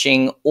whale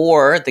watching,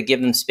 or the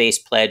Give Them Space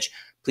pledge,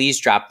 please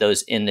drop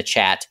those in the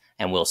chat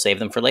and we'll save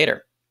them for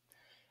later.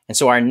 And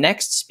so our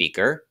next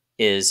speaker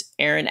is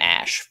Erin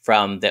Ash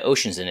from the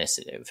Oceans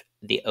Initiative.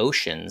 The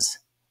Oceans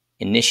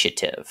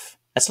Initiative.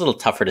 That's a little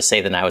tougher to say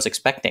than I was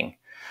expecting.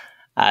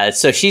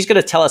 So she's going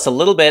to tell us a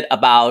little bit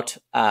about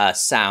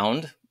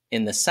sound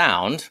in the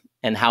Sound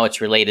and how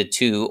it's related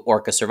to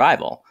orca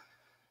survival.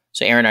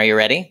 So Erin, are you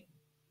ready?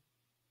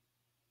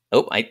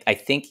 Oh, I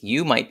think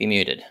you might be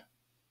muted.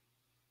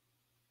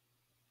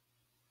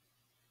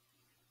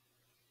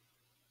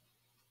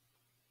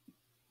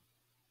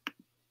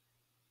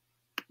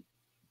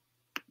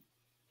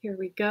 Here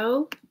we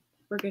go.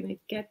 We're going to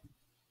get,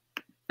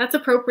 that's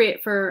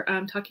appropriate for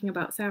talking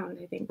about sound,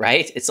 I think.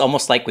 Right? It's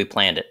almost like we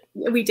planned it.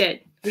 We did.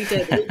 We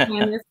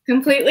planned this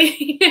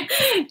completely.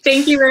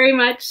 Thank you very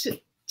much,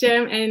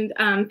 Jim.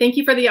 And thank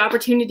you for the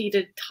opportunity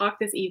to talk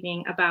this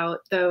evening about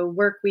the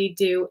work we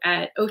do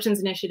at Oceans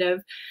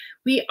Initiative.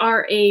 We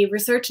are a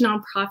research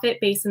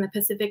nonprofit based in the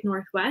Pacific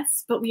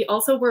Northwest, but we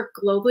also work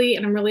globally.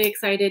 And I'm really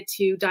excited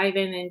to dive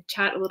in and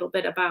chat a little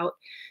bit about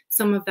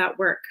some of that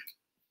work.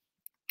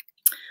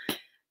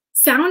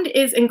 Sound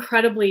is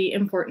incredibly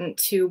important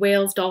to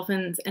whales,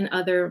 dolphins, and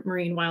other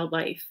marine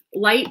wildlife.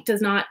 Light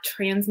does not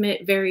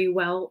transmit very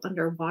well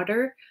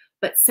underwater,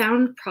 but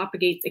sound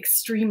propagates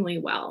extremely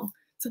well.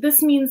 So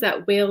this means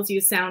that whales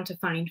use sound to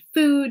find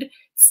food,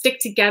 stick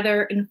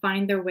together, and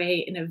find their way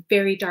in a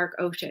very dark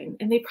ocean.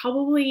 And they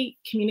probably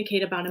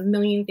communicate about 1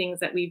 million things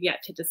that we've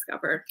yet to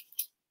discover,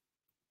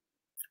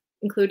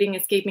 including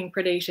escaping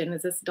predation,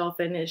 as this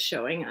dolphin is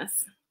showing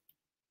us.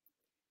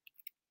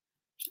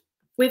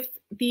 With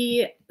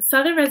the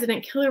southern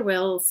resident killer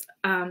whales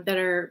that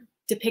are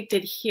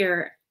depicted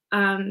here,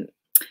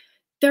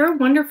 they're a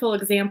wonderful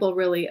example,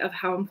 really, of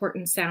how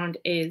important sound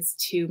is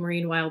to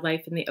marine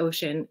wildlife in the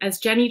ocean. As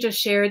Jenny just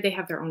shared, they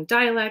have their own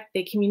dialect.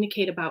 They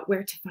communicate about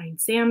where to find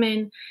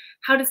salmon,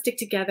 how to stick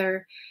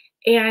together,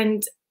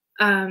 and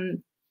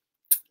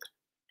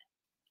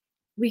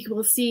we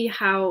will see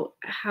how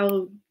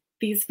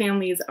these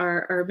families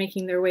are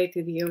making their way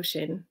through the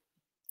ocean.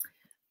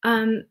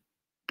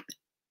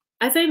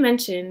 As I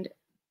mentioned,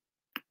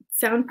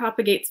 sound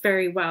propagates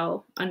very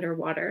well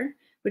underwater,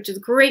 which is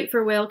great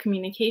for whale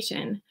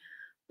communication.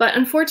 But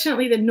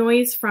unfortunately, the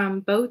noise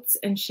from boats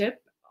and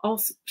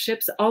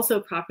ships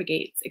also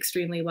propagates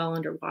extremely well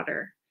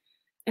underwater.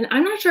 And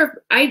I'm not sure if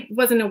I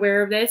wasn't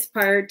aware of this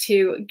prior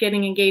to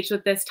getting engaged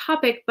with this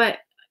topic, but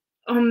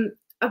around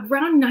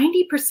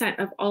 90%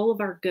 of all of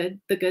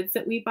the goods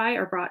that we buy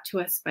are brought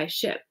to us by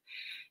ship.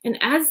 And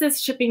as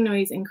this shipping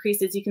noise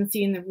increases, you can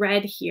see in the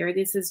red here,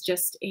 this is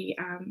just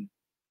an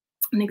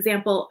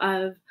example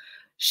of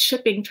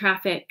shipping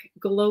traffic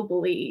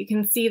globally. You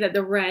can see that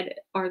the red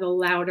are the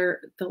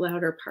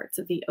louder parts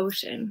of the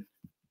ocean.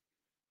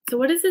 So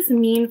what does this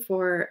mean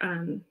for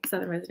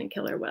southern resident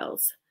killer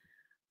whales?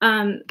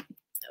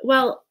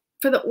 Well,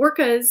 for the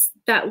orcas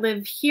that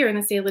live here in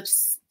the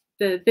Salish,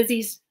 the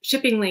busy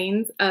shipping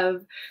lanes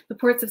of the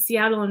ports of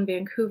Seattle and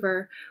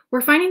Vancouver, we're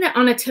finding that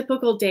on a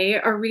typical day,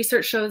 our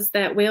research shows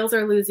that whales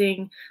are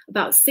losing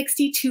about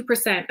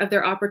 62% of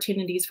their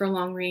opportunities for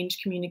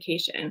long-range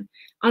communication.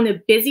 On a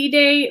busy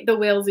day, the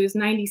whales lose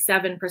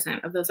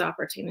 97% of those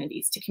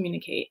opportunities to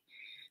communicate.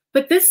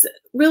 But this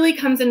really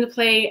comes into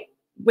play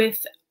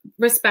with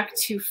respect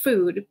to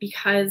food,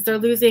 because they're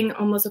losing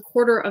almost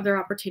 1/4 of their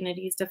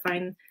opportunities to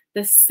find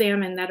the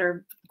salmon that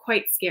are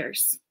quite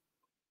scarce.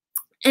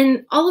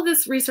 And all of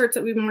this research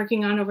that we've been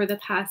working on over the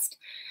past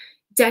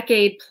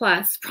decade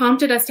plus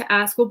prompted us to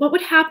ask, well, what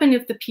would happen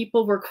if the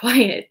people were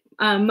quiet?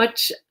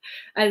 Much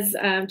as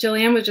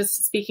Jillian was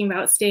just speaking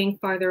about, staying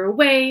farther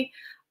away.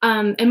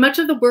 And much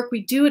of the work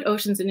we do at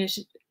Oceans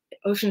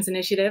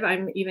Initiative,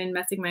 I'm even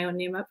messing my own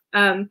name up,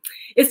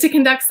 is to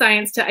conduct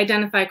science to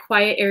identify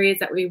quiet areas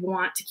that we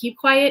want to keep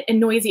quiet and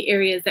noisy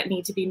areas that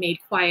need to be made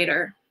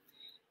quieter.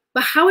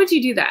 But how would you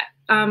do that?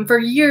 For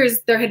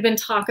years, there had been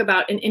talk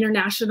about an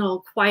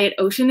international quiet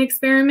ocean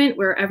experiment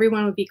where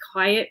everyone would be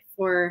quiet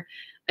for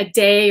a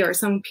day or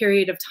some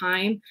period of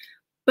time.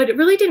 But it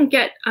really didn't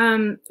get,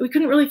 we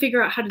couldn't really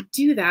figure out how to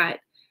do that.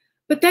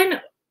 But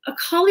then a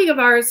colleague of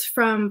ours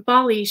from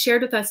Bali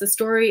shared with us a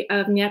story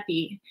of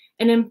Nyepi.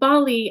 And in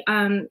Bali,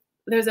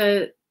 there's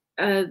a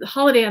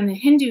holiday on the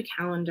Hindu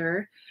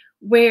calendar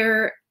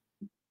where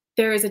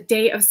there is a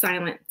day of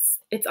silence.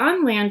 It's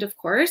on land, of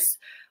course,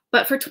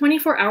 but for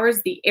 24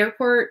 hours, the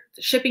airport,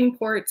 the shipping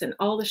ports, and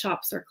all the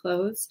shops are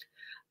closed.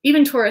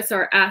 even tourists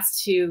are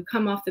asked to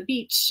come off the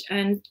beach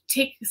and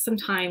take some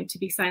time to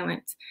be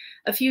silent.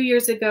 A few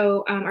years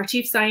ago, our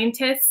chief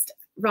scientist,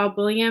 Rob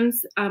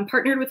Williams,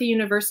 partnered with a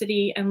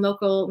university and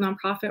local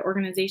nonprofit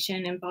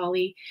organization in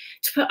Bali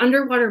to put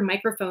underwater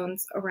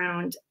microphones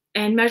around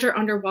and measure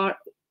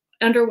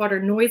underwater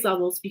noise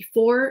levels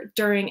before,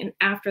 during, and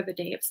after the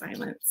day of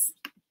silence.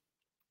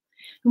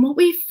 And what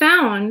we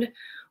found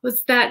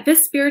was that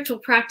this spiritual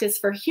practice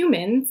for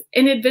humans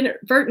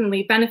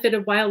inadvertently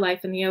benefited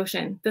wildlife in the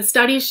ocean. The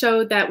studies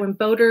showed that when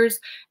boaters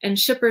and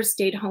shippers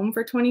stayed home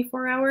for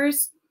 24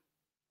 hours,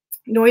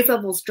 noise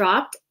levels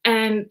dropped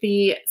and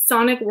the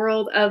sonic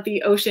world of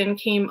the ocean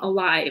came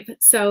alive.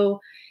 So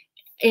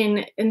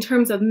in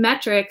terms of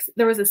metrics,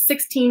 there was a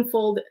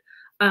 16-fold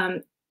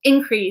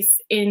increase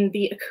in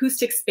the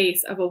acoustic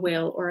space of a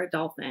whale or a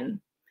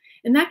dolphin.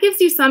 And that gives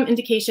you some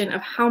indication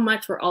of how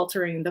much we're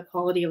altering the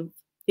quality of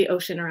the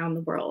ocean around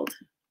the world.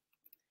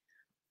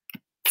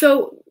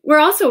 So we're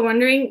also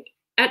wondering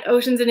at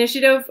Oceans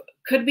Initiative,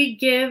 could we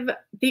give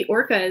the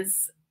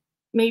orcas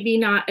maybe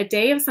not a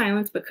day of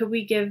silence, but could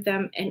we give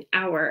them an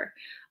hour?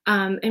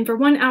 And for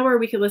 1 hour,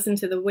 we could listen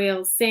to the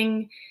whales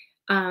sing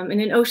in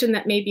an ocean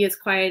that may be as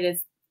quiet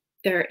as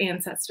their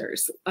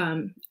ancestors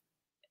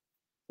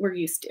were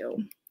used to.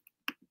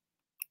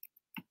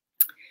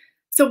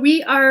 So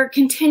we are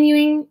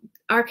continuing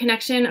our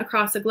connection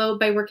across the globe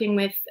by working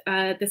with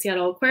the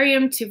Seattle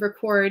Aquarium to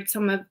record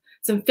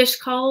some fish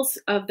calls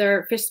of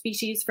their fish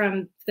species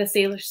from the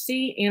Salish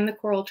Sea and the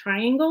Coral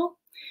Triangle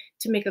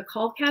to make a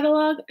call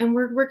catalog. And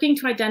we're working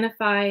to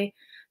identify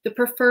the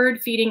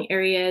preferred feeding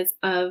areas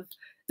of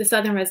the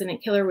southern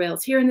resident killer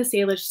whales here in the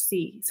Salish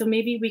Sea. So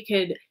maybe we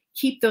could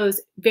keep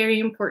those very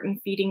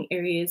important feeding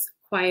areas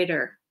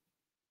quieter.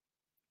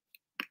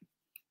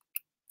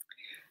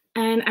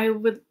 And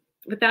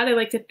with that, I'd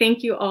like to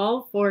thank you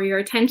all for your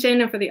attention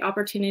and for the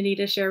opportunity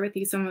to share with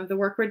you some of the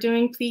work we're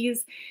doing.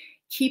 Please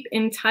keep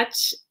in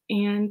touch,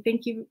 and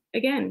thank you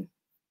again.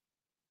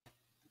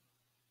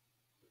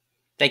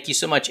 Thank you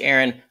so much,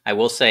 Erin. I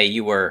will say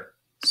you were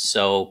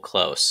so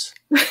close,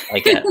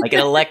 like an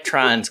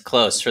electron's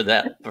close from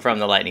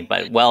the lightning,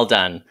 but well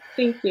done.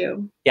 Thank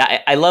you.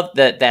 Yeah, I love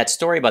that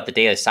story about the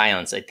day of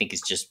silence. I think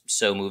is just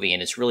so moving,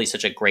 and it's really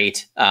such a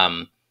great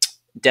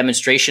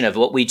demonstration of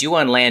what we do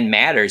on land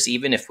matters,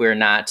 even if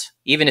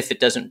it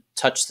doesn't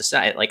touch the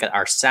side. Like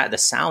the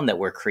sound that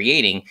we're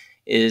creating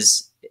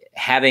is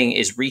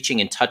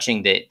reaching and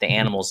touching the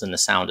animals in the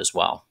sound as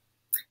well.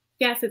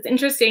 Yes, it's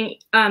interesting.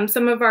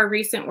 Some of our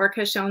recent work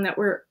has shown that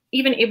we're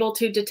even able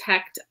to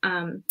detect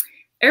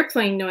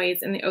airplane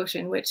noise in the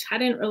ocean, which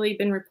hadn't really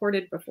been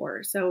reported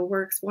before. So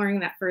we're exploring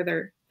that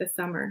further this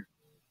summer.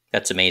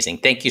 That's amazing.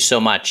 Thank you so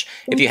much.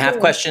 If you have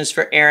questions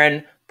for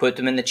Erin, put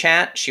them in the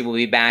chat. She will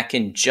be back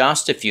in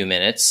just a few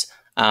minutes.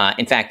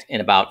 In fact,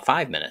 in about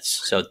 5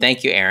 minutes. So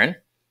thank you, Erin.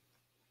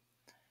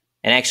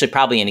 And actually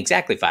probably in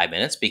exactly 5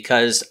 minutes,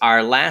 because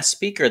our last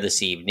speaker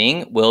this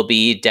evening will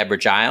be Deborah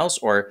Giles,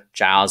 or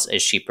Giles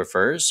as she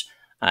prefers.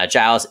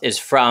 Giles is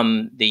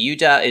from the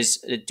UW,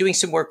 is doing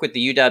some work with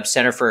the UW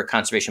Center for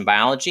Conservation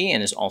Biology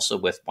and is also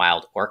with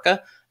Wild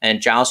Orca.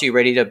 And Giles, are you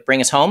ready to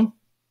bring us home?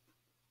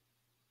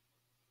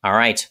 All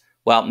right.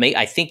 Well,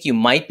 I think you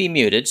might be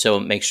muted, so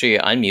make sure you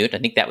unmute. I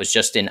think that was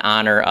just in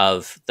honor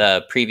of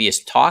the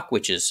previous talk,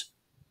 which is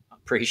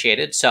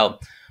appreciated. So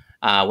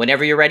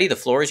whenever you're ready, the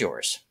floor is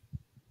yours.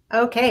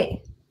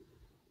 Okay.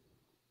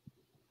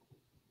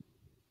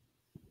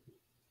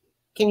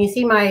 Can you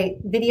see my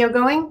video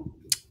going?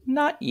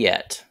 Not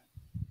yet.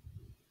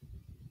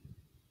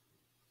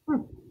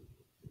 Let's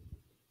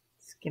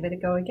give it a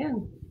go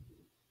again.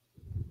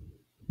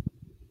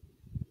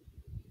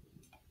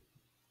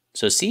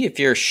 So see if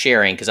you're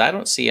sharing, because I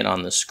don't see it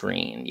on the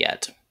screen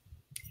yet.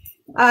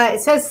 It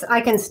says I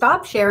can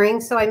stop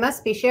sharing, so I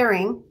must be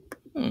sharing.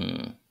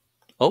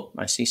 Oh,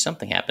 I see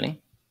something happening.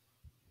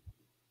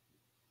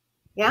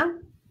 Yeah?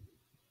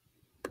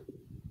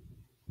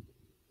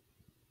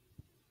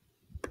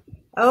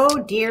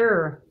 Oh,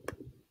 dear.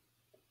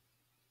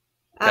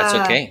 That's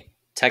okay.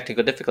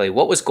 Technical difficulty.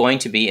 What was going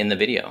to be in the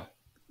video?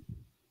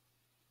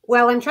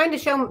 Well, I'm trying to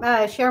share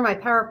my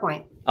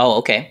PowerPoint. Oh,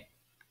 okay.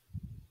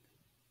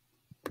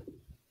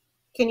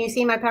 Can you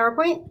see my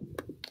PowerPoint?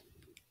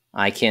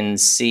 I can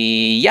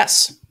see,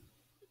 yes.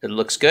 It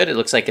looks good. It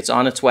looks like it's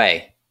on its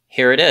way.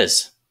 Here it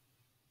is.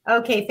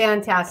 Okay,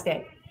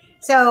 fantastic.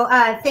 So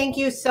thank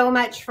you so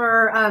much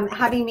for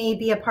having me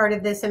be a part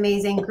of this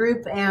amazing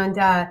group and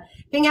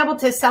being able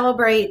to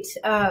celebrate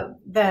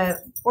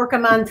the Orca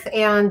Month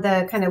and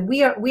the kind of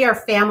we are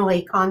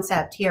family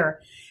concept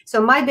here.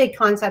 So my big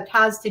concept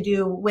has to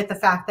do with the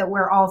fact that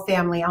we're all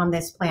family on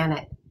this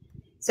planet.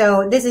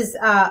 So this is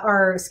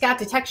our scat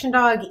detection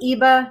dog,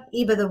 Eba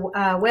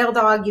the whale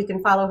dog. You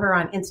can follow her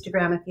on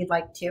Instagram if you'd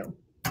like to.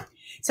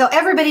 So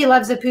everybody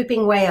loves a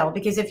pooping whale,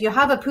 because if you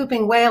have a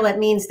pooping whale, it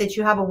means that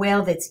you have a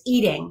whale that's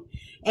eating,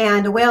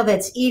 and a whale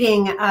that's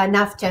eating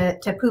enough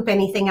to poop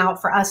anything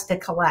out for us to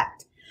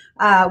collect.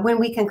 when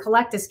we can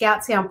collect a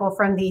scat sample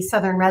from the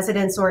southern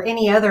residents or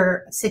any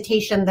other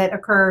cetacean that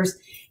occurs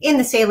in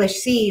the Salish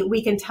Sea,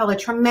 we can tell a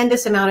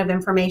tremendous amount of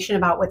information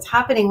about what's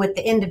happening with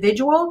the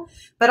individual,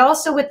 but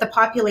also with the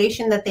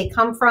population that they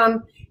come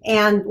from,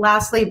 and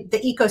lastly, the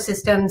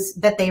ecosystems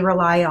that they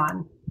rely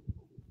on.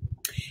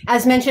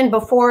 As mentioned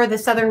before, the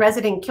southern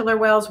resident killer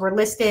whales were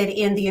listed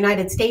in the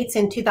United States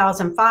in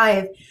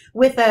 2005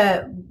 with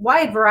a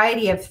wide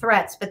variety of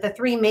threats, but the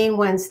three main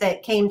ones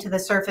that came to the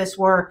surface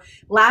were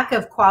lack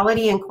of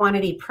quality and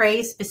quantity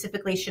prey,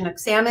 specifically Chinook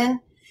salmon,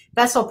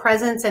 vessel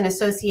presence and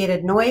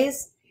associated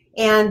noise,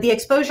 and the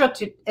exposure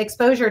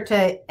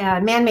to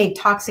man-made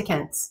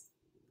toxicants.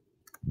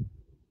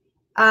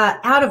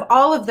 Out of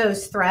all of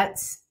those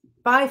threats,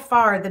 by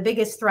far the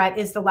biggest threat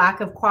is the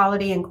lack of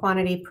quality and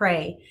quantity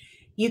prey.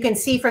 You can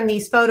see from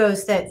these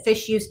photos that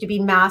fish used to be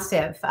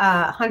massive,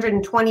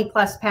 120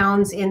 plus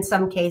pounds in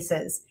some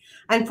cases.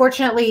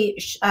 Unfortunately,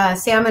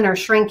 salmon are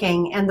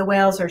shrinking and the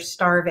whales are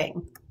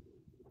starving.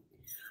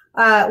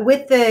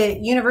 With the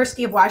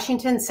University of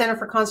Washington Center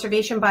for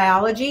Conservation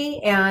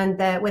Biology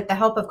and with the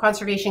help of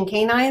conservation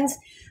canines,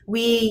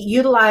 we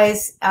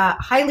utilize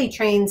highly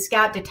trained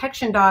scat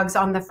detection dogs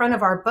on the front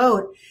of our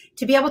boat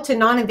to be able to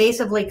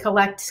non-invasively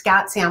collect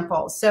scat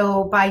samples.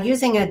 So by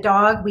using a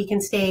dog, we can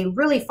stay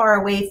really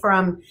far away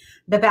from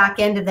the back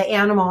end of the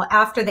animal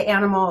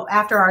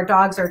after our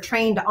dogs are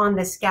trained on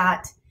the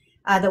scat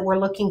that we're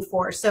looking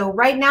for. So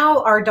right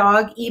now, our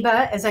dog,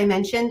 Eba, as I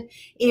mentioned,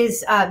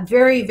 is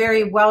very,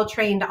 very well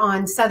trained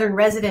on southern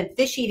resident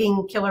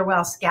fish-eating killer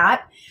whale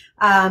scat.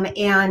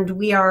 And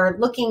we are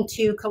looking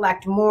to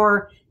collect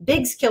more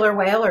Biggs killer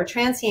whale or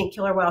transient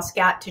killer whale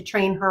scat to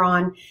train her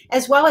on,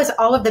 as well as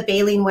all of the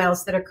baleen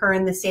whales that occur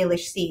in the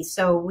Salish Sea.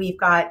 So we've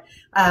got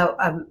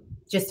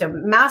just a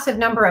massive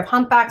number of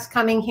humpbacks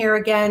coming here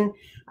again,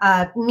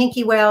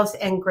 minke whales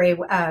and gray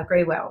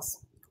whales.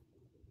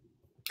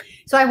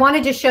 So I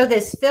wanted to show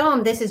this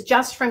film. This is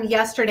just from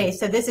yesterday.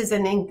 So this is a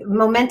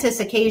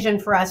momentous occasion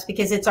for us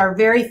because it's our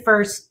very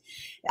first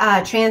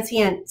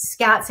transient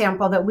scat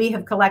sample that we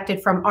have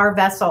collected from our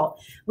vessel.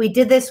 We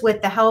did this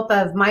with the help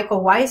of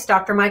Michael Weiss,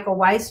 Dr. Michael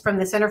Weiss from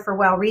the Center for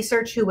Whale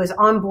Research, who was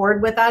on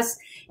board with us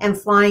and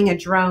flying a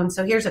drone.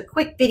 So here's a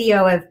quick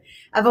video of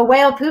a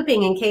whale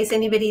pooping in case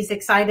anybody's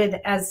excited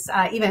as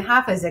even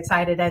half as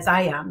excited as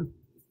I am.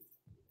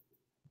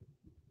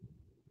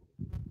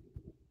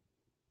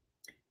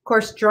 Of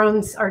course,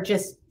 drones are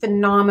just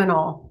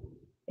phenomenal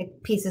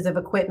pieces of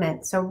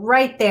equipment. So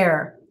right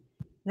there,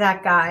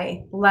 that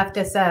guy left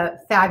us a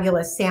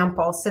fabulous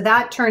sample. So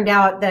that turned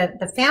out that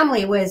the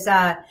family was,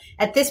 at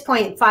this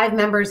point, 5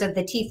 members of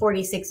the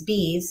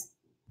T46Bs.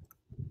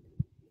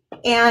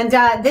 And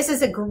this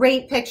is a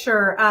great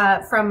picture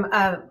from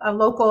a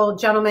local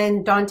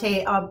gentleman,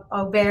 Dante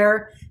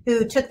Aubert,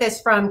 who took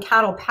this from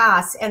Cattle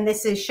Pass, and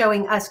this is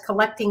showing us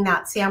collecting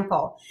that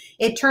sample.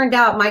 It turned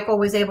out Michael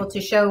was able to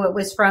show it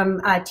was from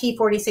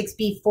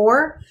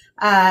T46B4.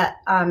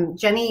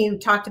 Jenny, you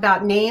talked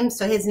about names,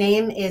 so his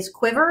name is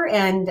Quiver,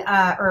 and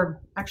or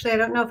actually I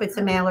don't know if it's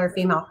a male or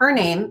female. Her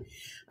name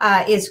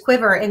is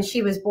Quiver, and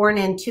she was born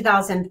in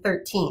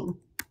 2013.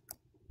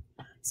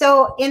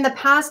 So in the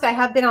past, I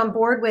have been on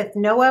board with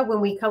NOAA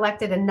when we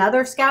collected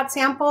another scat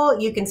sample.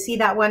 You can see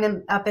that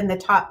one up in the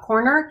top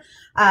corner.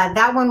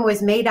 That one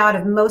was made out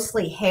of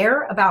mostly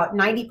hair, about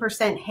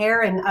 90%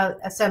 hair and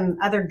some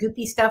other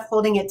goopy stuff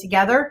holding it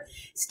together,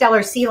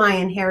 stellar sea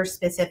lion hair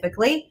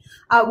specifically.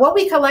 What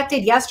we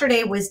collected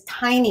yesterday was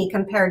tiny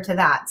compared to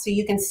that. So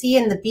you can see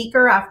in the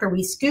beaker after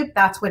we scooped,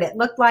 that's what it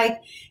looked like.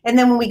 And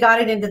then when we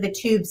got it into the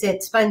tubes,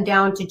 it spun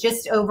down to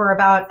just over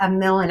about 1.5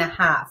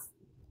 mils.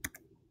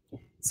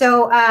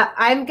 So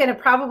I'm going to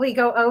probably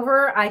go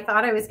over. I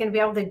thought I was going to be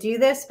able to do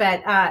this,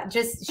 but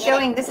just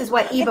showing this is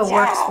what Eba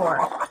works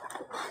for.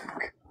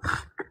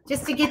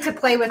 Just to get to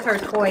play with her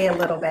toy a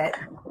little bit.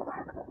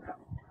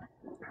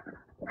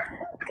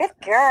 Good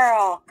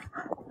girl.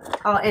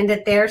 I'll end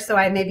it there so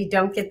I maybe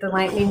don't get the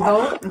lightning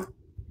bolt.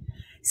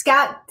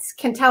 Scats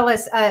can tell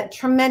us a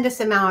tremendous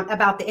amount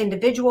about the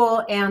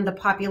individual and the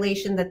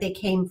population that they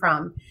came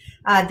from.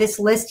 This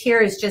list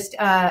here is just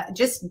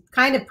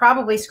kind of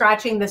probably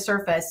scratching the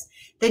surface.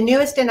 The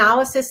newest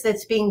analysis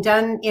that's being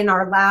done in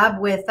our lab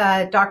with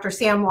Dr.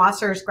 Sam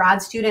Wasser's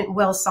grad student,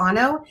 Will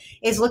Sano,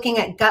 is looking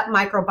at gut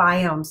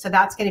microbiome. So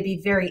that's going to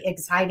be very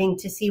exciting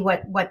to see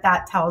what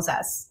that tells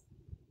us.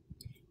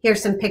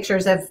 Here's some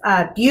pictures of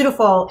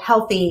beautiful,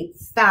 healthy,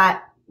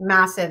 fat,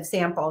 massive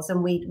samples,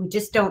 and we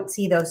just don't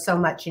see those so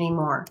much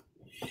anymore.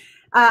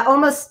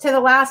 Almost to the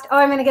last, oh,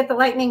 I'm going to get the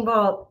lightning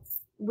bolt.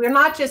 We're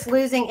not just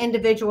losing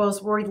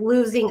individuals, we're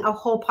losing a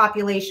whole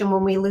population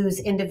when we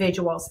lose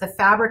individuals. The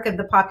fabric of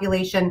the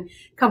population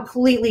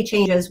completely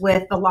changes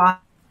with the loss.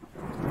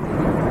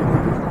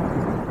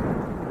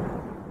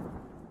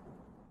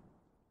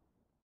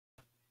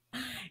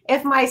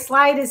 If my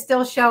slide is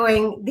still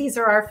showing, these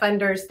are our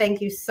funders.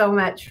 Thank you so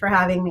much for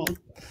having me.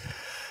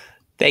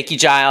 Thank you,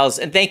 Giles.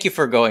 And thank you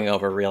for going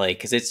over, really,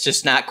 because it's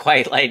just not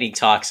quite lightning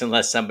talks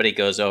unless somebody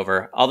goes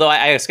over. Although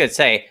I was going to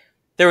say,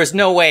 there was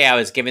no way I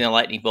was giving the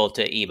lightning bolt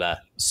to Eba.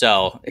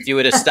 So if you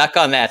would have stuck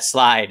on that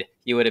slide,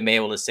 you would have been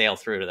able to sail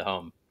through to the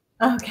home.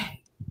 Okay.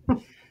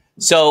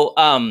 So,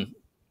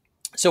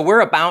 so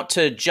we're about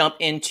to jump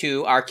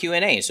into our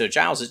Q&A. So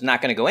Giles is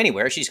not going to go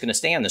anywhere. She's going to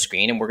stay on the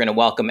screen, and we're going to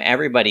welcome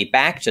everybody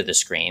back to the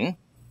screen.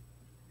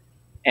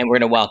 And we're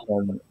going to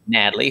welcome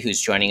Natalie,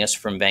 who's joining us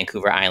from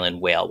Vancouver Island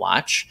Whale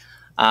Watch.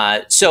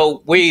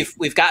 So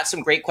we've got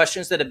some great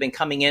questions that have been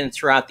coming in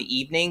throughout the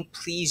evening.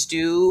 Please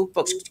do,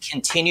 folks,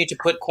 continue to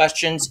put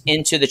questions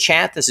into the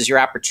chat. This is your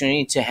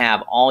opportunity to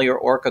have all your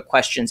Orca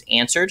questions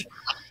answered.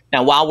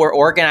 Now, while we're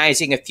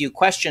organizing a few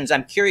questions,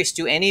 I'm curious,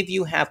 do any of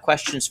you have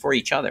questions for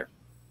each other?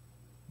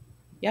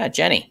 Yeah,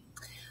 Jenny.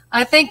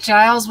 I think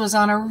Giles was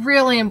on a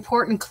really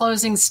important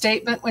closing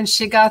statement when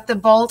she got the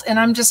bolt, and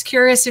I'm just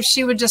curious if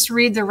she would just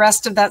read the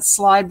rest of that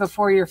slide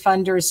before your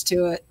funders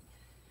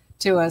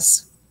to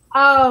us.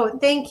 Oh,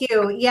 thank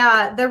you.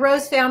 Yeah, the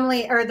Rose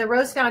family, or the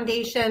Rose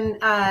Foundation,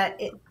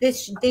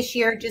 this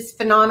year, just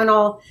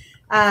phenomenal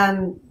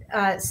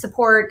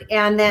support.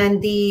 And then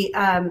the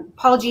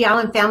Paul G.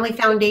 Allen Family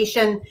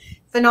Foundation,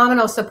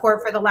 phenomenal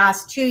support for the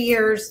last 2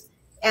 years.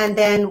 And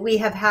then we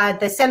have had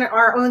the center,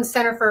 our own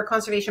Center for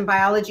Conservation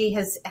Biology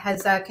has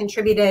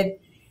contributed,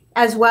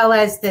 as well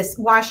as this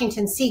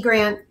Washington Sea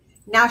Grant,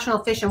 National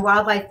Fish and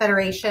Wildlife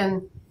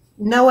Federation,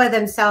 NOAA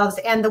themselves,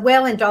 and the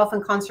Whale and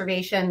Dolphin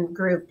Conservation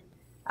Group.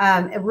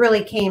 It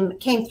really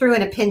came through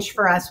in a pinch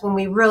for us when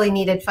we really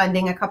needed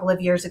funding a couple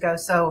of years ago.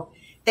 So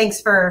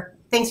thanks for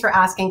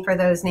asking for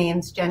those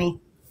names, Jenny.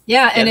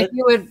 Yeah, and if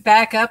you would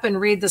back up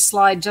and read the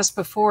slide just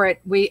before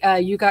it,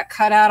 you got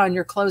cut out on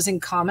your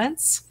closing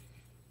comments,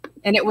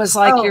 and it was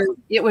like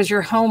it was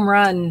your home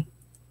run.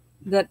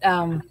 That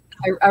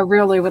I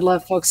really would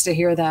love folks to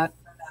hear that.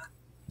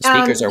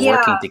 Speakers are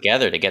working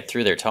together to get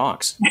through their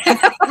talks.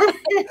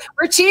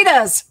 We're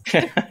cheetahs.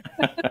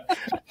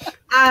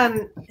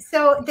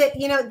 So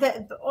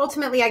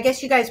ultimately, I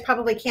guess you guys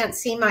probably can't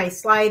see my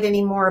slide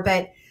anymore,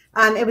 but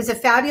it was a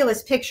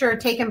fabulous picture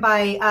taken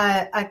by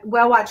a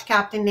whale watch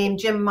captain named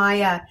Jim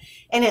Maya.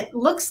 And it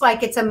looks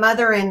like it's a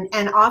mother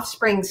and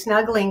offspring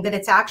snuggling, but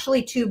it's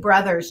actually two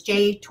brothers,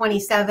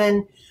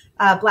 J27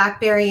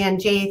 Blackberry and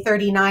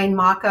J39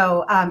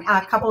 Mako,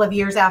 a couple of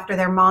years after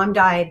their mom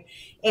died.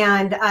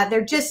 And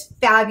they're just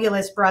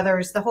fabulous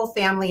brothers. The whole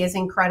family is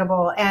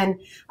incredible. And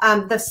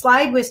the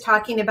slide was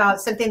talking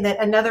about something that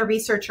another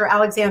researcher,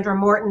 Alexandra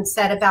Morton,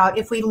 said about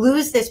if we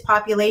lose this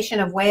population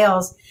of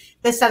whales,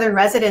 the southern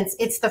residents,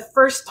 it's the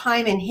first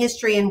time in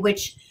history in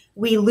which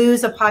we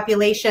lose a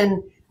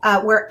population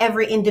where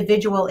every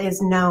individual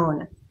is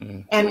known.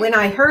 Mm-hmm. And when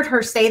I heard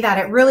her say that,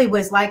 it really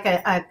was like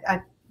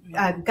a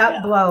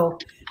gut blow.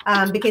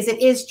 Because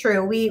it is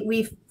true.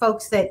 We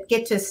folks that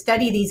get to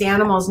study these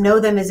animals know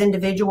them as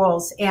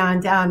individuals,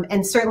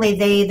 and certainly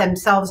they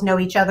themselves know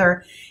each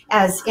other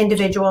as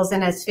individuals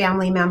and as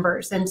family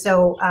members. And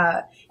so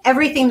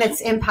everything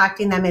that's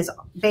impacting them is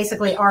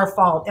basically our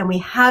fault, and we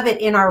have it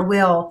in our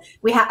will.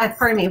 We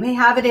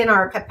have it in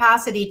our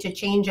capacity to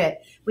change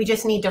it. We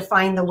just need to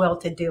find the will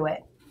to do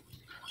it.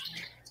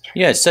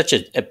 Yeah, it's such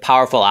a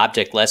powerful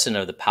object lesson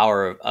of the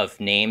power of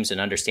names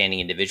and understanding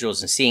individuals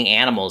and seeing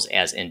animals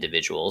as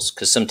individuals.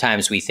 Because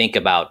sometimes we think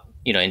about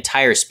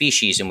entire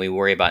species and we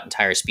worry about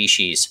entire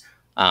species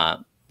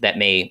that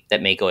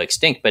may go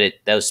extinct, but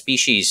those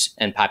species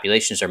and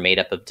populations are made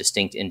up of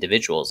distinct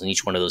individuals, and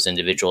each one of those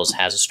individuals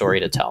has a story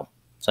to tell.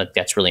 So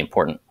that's really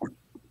important.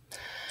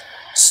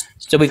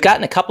 So we've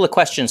gotten a couple of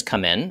questions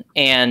come in,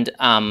 and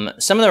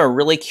some of them are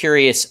really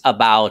curious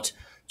about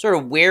sort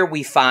of where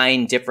we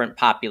find different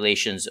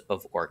populations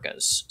of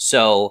orcas.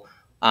 So,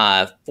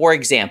 for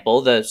example,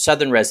 the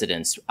southern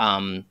residents.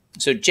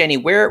 So, Jenny,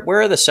 where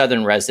are the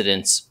southern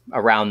residents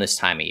around this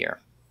time of year?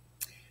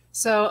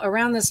 So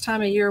around this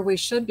time of year, we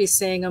should be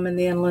seeing them in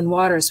the inland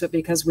waters, but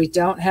because we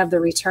don't have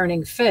the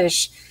returning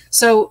fish.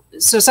 So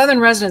southern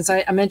residents,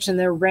 I mentioned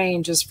their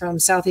range is from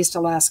Southeast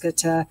Alaska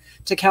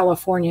to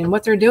California. And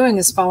what they're doing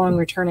is following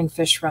returning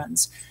fish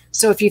runs.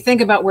 So if you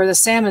think about where the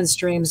salmon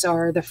streams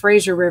are, the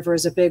Fraser River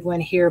is a big one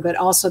here, but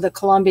also the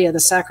Columbia,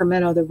 the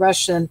Sacramento, the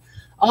Russian,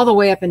 all the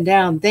way up and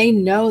down. They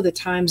know the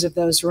times of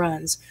those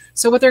runs.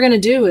 So what they're going to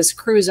do is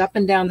cruise up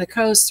and down the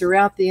coast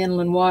throughout the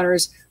inland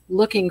waters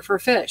looking for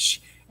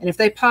fish. And if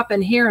they pop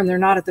in here and they're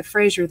not at the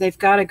Fraser, they've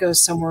got to go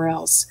somewhere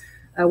else.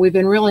 We've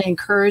been really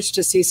encouraged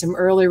to see some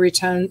early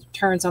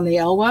returns on the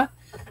Elwha.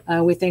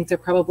 We think they're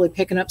probably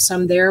picking up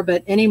some there,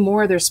 but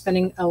anymore, they're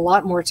spending a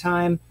lot more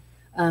time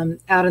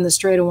out in the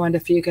Strait of Juan de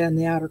Fuca and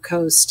the outer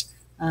coast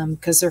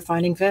because they're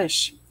finding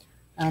fish.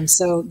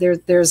 So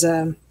there's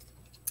a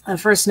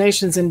First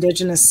Nations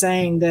Indigenous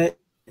saying that,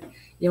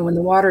 when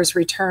the waters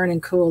return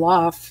and cool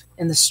off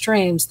in the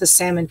streams, the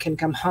salmon can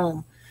come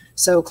home.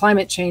 So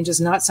climate change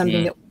is not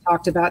something that we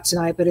talked about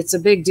tonight, but it's a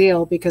big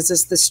deal because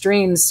as the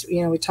streams,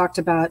 we talked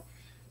about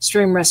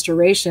stream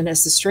restoration.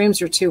 As the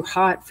streams are too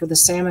hot for the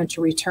salmon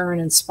to return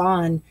and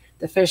spawn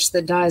the fish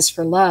that dies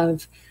for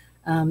love,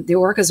 the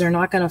orcas are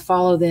not going to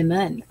follow them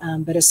in.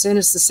 But as soon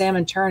as the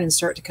salmon turn and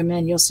start to come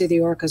in, you'll see the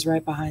orcas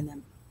right behind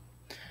them.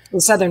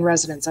 The southern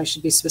residents, I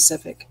should be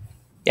specific.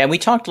 Yeah, we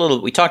talked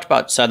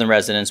about southern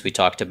residents. We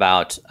talked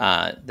about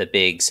the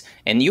bigs,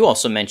 and you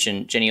also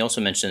mentioned, Jenny also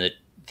mentioned that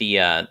the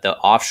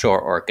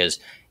offshore orcas.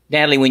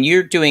 Natalie, when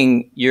you're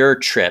doing your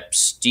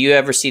trips, do you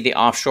ever see the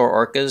offshore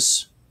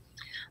orcas?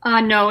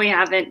 No, we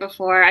haven't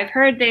before. I've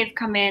heard they've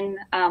come in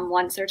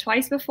once or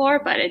twice before,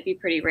 but it'd be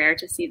pretty rare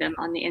to see them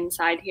on the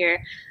inside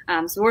here.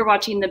 So we're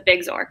watching the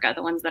bigs orca,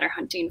 the ones that are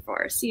hunting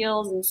for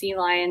seals and sea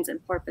lions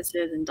and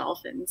porpoises and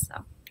dolphins.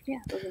 So yeah,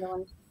 those are the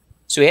ones.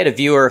 So we had a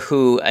viewer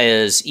who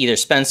is either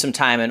spent some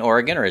time in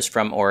Oregon or is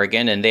from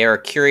Oregon, and they are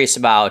curious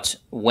about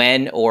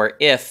when or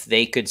if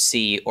they could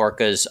see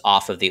orcas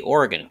off of the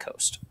Oregon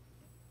coast.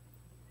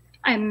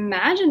 I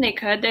imagine they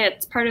could.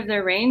 It's part of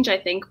their range, I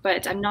think,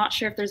 but I'm not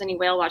sure if there's any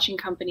whale watching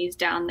companies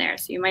down there.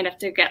 So you might have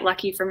to get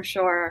lucky from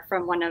shore or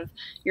from one of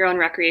your own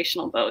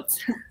recreational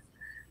boats.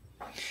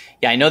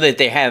 Yeah, I know that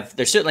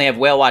they certainly have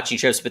whale watching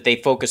trips, but they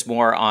focus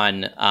more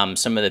on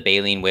some of the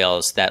baleen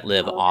whales that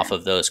live off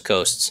of those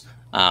coasts.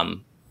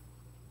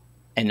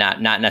 And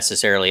not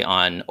necessarily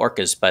on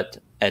orcas, but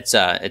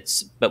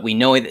but we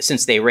know that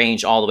since they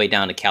range all the way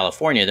down to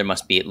California, there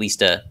must be at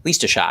least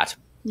a shot.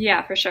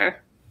 Yeah, for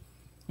sure.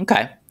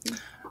 Okay.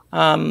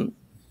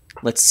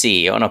 Let's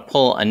see. I want to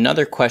pull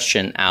another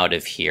question out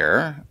of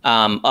here.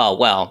 Oh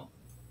well,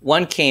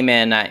 one came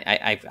in.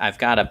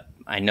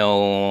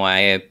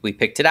 We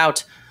picked it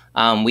out.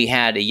 We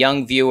had a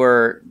young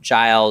viewer.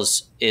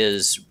 Giles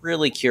is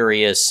really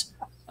curious.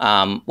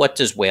 What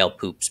does whale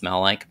poop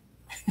smell like?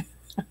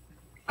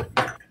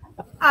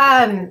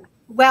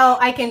 Well,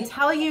 I can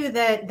tell you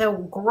that the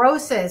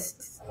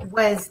grossest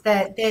was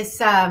that this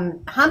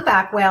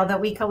humpback whale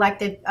that we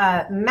collected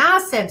a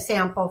massive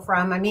sample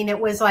from. I mean, it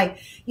was like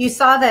you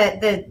saw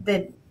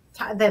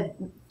the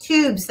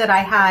tubes that I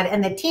had,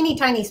 and the teeny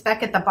tiny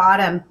speck at the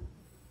bottom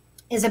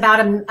is about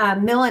a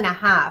mil and a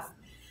half.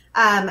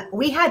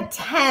 We had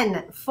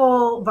 10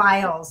 full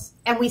vials,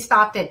 and we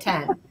stopped at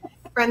 10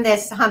 from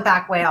this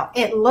humpback whale.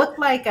 It looked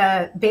like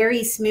a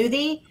berry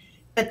smoothie,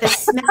 but the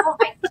smell,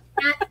 I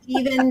can't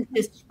even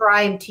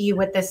describe to you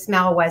what the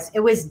smell was. It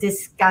was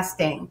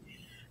disgusting.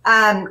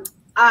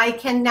 I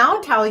can now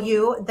tell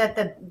you that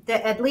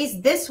at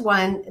least this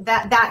one,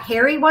 that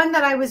hairy one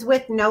that I was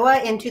with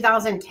Noah in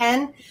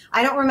 2010,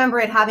 I don't remember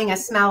it having a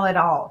smell at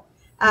all.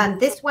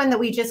 This one that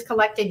we just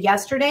collected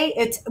yesterday,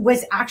 it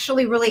was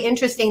actually really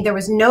interesting. There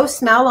was no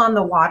smell on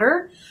the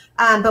water,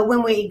 but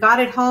when we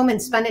got it home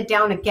and spun it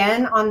down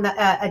again on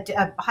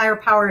a higher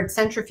powered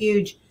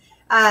centrifuge,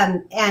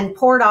 and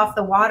poured off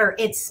the water,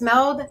 it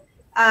smelled,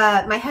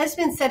 my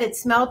husband said it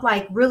smelled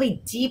like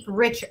really deep,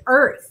 rich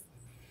earth.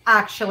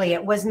 Actually,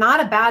 it was not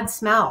a bad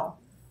smell.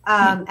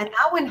 And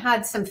that one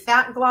had some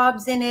fat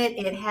globs in it.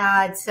 It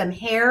had some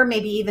hair,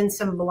 maybe even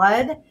some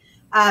blood,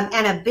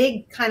 and a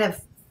big kind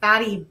of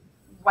fatty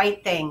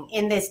white thing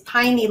in this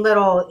tiny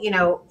little,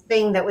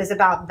 thing that was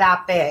about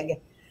that big.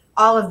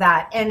 All of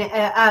that.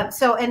 And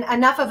so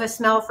enough of a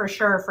smell for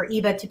sure for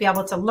Eva to be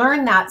able to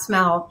learn that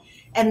smell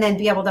and then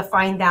be able to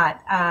find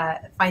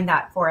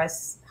that for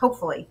us,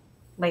 hopefully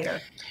later.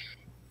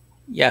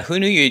 Yeah, who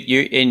knew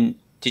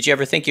did you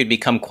ever think you'd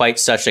become quite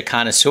such a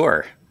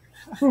connoisseur?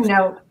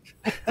 No.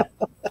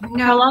 No.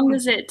 How long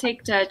does it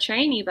take to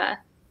train Eva?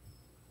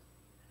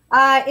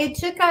 It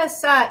took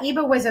us,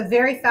 Eva was a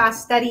very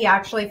fast study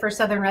actually for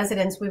Southern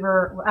residents. We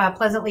were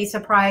pleasantly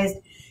surprised.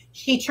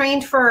 She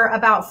trained for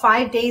about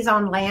 5 days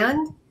on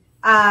land.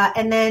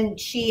 And then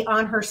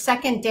on her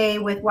second day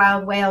with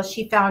wild whales,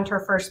 she found her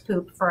first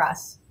poop for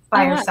us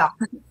by herself.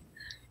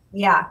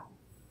 Yeah.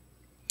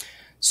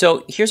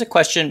 So here's a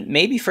question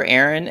maybe for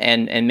Aaron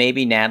and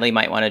maybe Natalie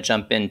might want to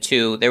jump in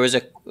too. There was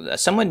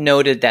someone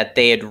noted that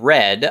they had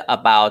read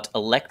about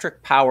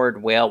electric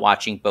powered whale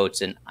watching boats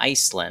in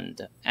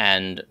Iceland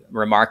and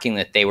remarking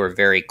that they were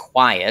very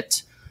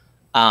quiet.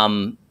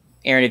 Aaron,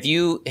 have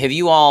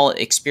you all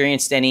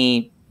experienced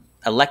any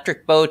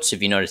electric boats?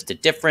 Have you noticed a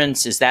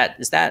difference? Is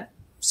that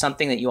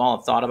something that you all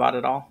have thought about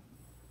at all?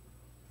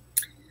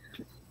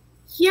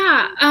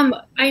 Yeah,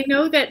 I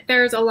know that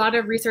there's a lot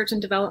of research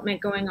and development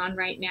going on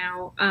right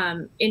now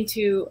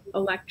into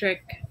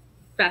electric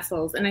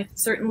vessels, and I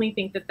certainly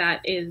think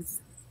that is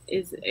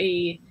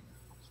a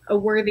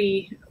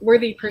worthy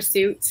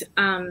pursuit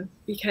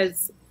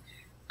because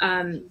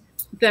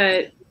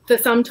the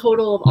sum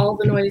total of all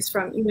the noise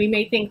from, we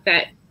may think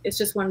that it's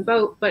just one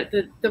boat, but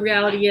the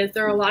reality is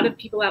there are a lot of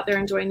people out there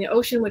enjoying the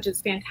ocean, which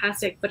is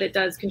fantastic, but it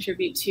does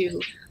contribute to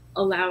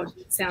a loud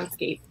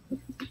soundscape.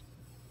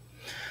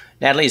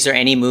 Natalie, is there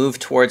any move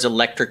towards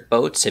electric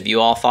boats? Have you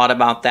all thought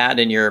about that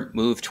in your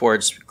move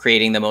towards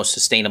creating the most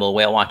sustainable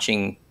whale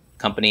watching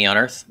company on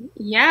Earth?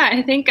 Yeah,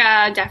 I think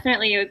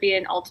definitely it would be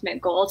an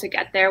ultimate goal to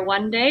get there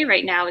one day.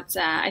 Right now,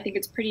 I think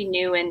it's pretty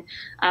new, and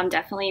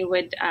definitely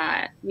we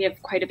have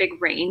quite a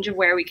big range of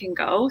where we can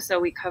go. So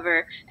we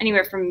cover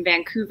anywhere from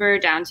Vancouver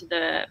down to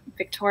the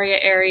Victoria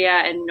area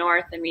and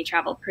north, and we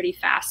travel pretty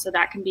fast. So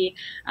that can be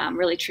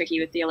really tricky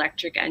with the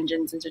electric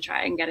engines and to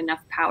try and get enough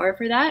power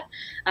for that.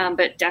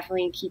 But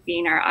definitely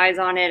keeping our eyes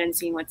on it and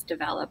seeing what's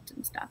developed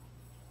and stuff.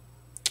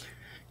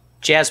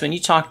 Jasmine, you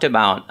talked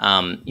about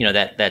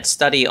that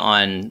study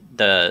on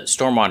the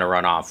stormwater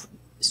runoff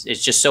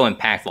is just so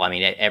impactful. I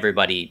mean,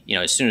 everybody,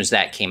 as soon as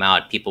that came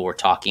out, people were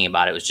talking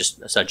about it. It was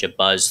just such a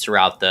buzz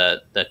throughout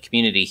the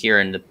community here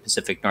in the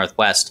Pacific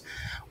Northwest.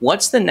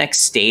 What's the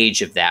next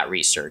stage of that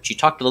research? You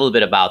talked a little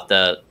bit about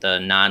the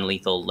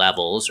non-lethal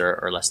levels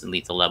or less than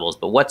lethal levels,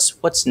 but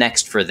what's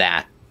next for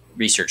that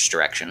research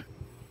direction?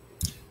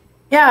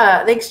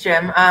 Yeah, thanks,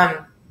 Jim.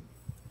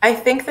 I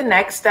think the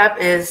next step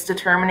is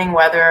determining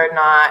whether or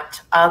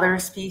not other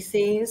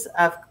species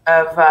of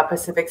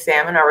Pacific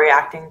salmon are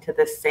reacting to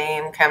the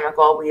same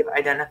chemical we've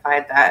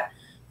identified that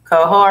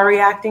coho are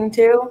reacting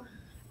to.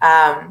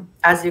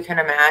 As you can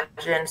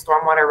imagine,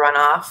 stormwater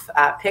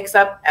runoff picks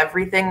up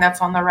everything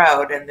that's on the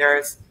road, and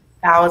there's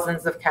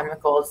thousands of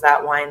chemicals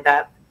that wind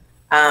up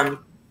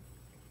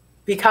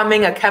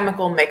becoming a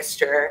chemical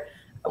mixture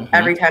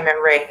every time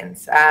it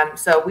rains.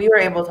 So we were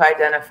able to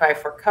identify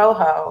for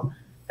coho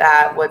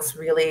that what's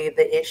really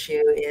the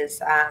issue is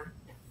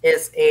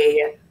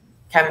a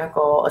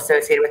chemical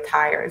associated with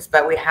tires,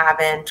 but we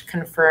haven't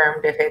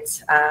confirmed if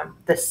it's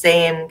the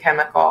same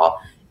chemical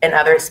in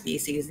other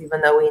species, even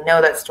though we know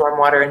that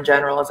stormwater in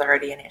general is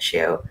already an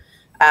issue.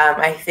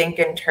 I think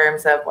in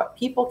terms of what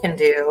people can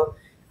do,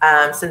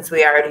 since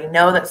we already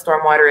know that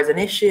stormwater is an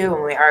issue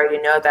and we already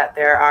know that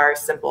there are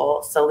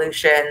simple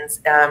solutions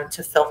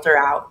to filter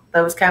out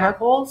those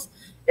chemicals,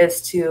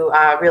 is to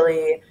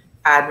really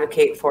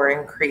advocate for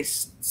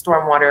increased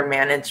stormwater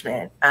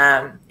management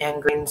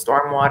and green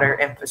stormwater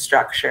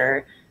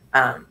infrastructure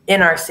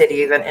in our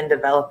cities and in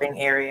developing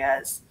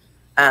areas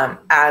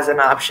as an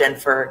option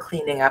for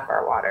cleaning up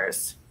our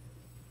waters.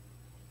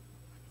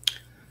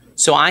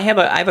 So I have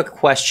a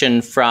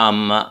question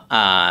from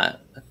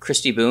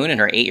Christy Boone, and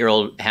her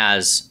 8-year-old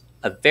has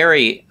a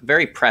very,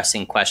 very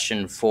pressing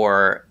question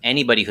for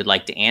anybody who'd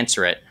like to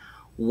answer it.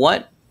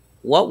 What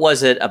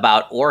was it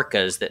about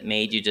orcas that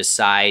made you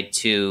decide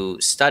to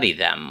study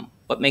them?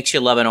 What makes you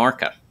love an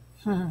orca?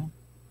 Who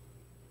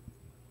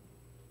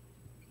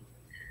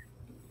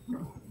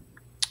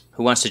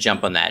wants to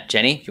jump on that?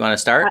 Jenny, you want to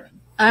start?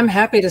 I'm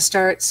happy to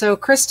start. So,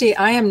 Christy,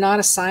 I am not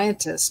a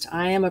scientist.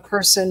 I am a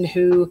person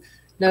who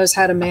knows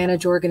how to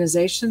manage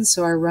organizations.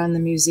 So I run the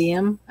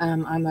museum.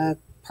 I'm a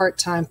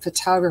part-time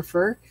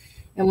photographer.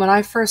 And when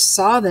I first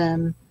saw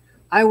them,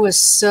 I was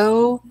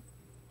so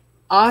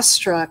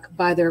awestruck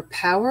by their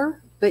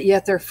power, but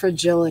yet their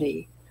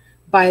fragility,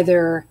 by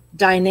their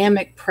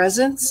dynamic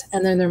presence,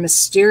 and then their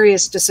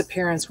mysterious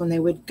disappearance when they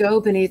would go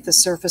beneath the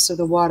surface of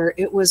the water.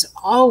 It was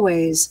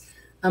always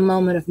a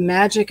moment of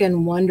magic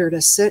and wonder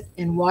to sit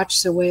and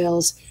watch the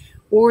whales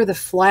or the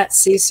flat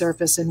sea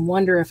surface and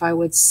wonder if I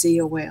would see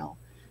a whale.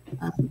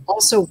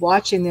 Also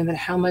watching them and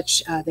how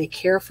much they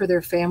care for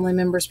their family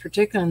members,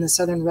 particularly in the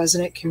southern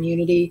resident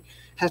community,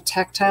 how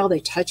tactile, they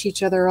touch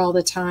each other all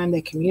the time,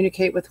 they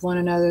communicate with one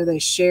another, they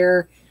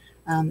share.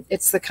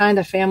 It's the kind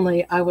of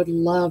family I would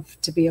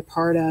love to be a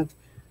part of.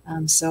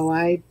 So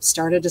I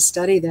started to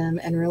study them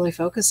and really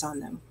focus on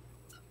them.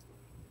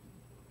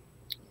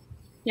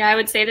 Yeah, I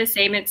would say the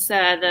same. It's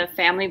the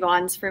family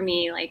bonds for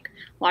me, like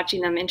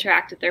watching them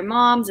interact with their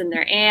moms and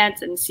their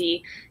aunts and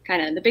see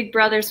kind of the big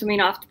brother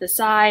swimming off to the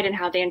side and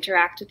how they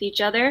interact with each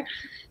other,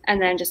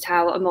 and then just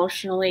how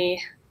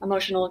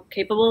emotional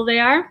capable they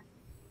are.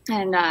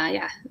 And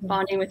yeah,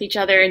 bonding with each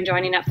other and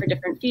joining up for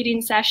different feeding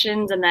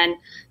sessions, and then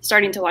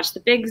starting to watch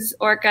the big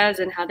orcas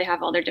and how they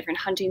have all their different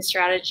hunting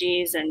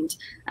strategies, and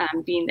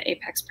being the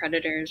apex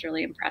predator is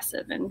really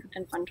impressive and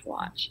fun to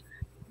watch.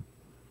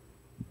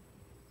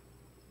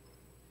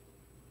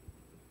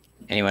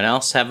 Anyone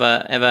else have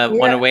a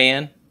want to weigh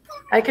in?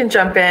 I can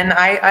jump in.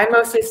 I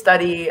mostly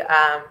study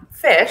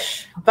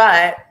fish,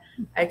 but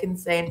I can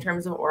say in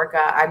terms of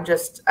orca,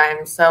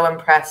 I'm so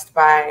impressed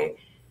by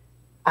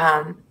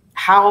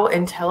how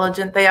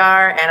intelligent they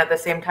are, and at the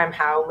same time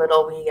how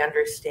little we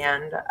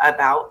understand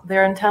about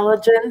their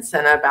intelligence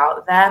and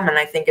about them. And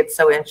I think it's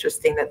so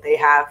interesting that they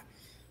have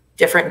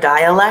different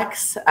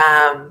dialects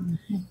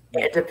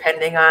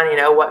depending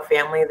on what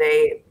family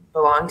they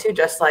belong to,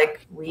 just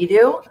like we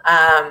do.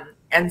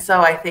 And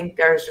so I think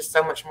there's just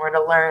so much more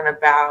to learn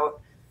about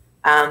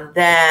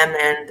them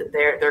and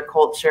their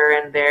culture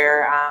and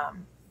their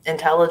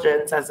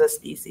intelligence as a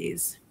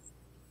species.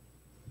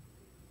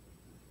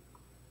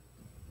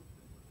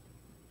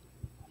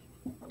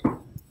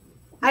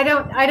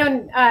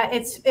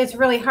 It's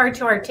really hard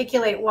to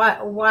articulate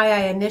why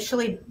I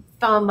initially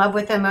fell in love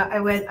with them. I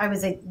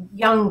was a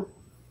young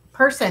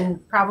person,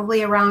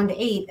 probably around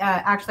 8.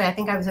 Actually, I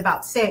think I was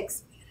about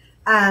 6.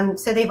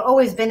 So they've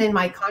always been in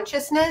my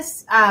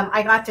consciousness.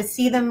 I got to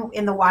see them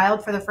in the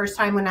wild for the first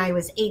time when I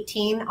was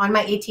 18, on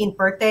my 18th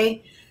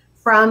birthday,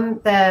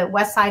 from the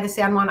west side of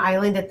San Juan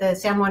Island at the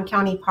San Juan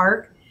County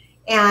Park.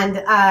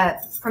 And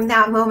from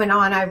that moment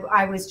on,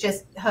 I was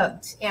just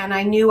hooked. And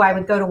I knew I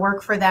would go to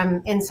work for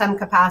them in some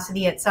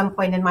capacity at some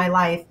point in my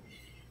life.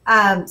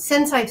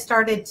 Since I've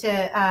started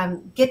to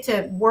get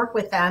to work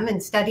with them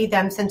and study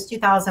them since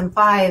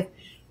 2005,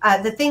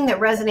 the thing that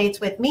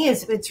resonates with me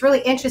is it's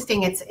really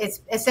interesting.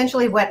 It's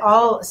essentially what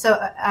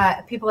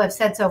people have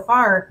said so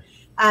far,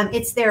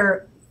 It's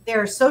their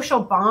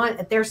social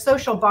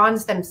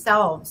bonds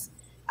themselves.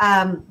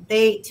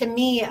 To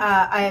me,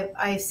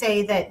 I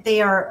say that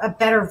they are a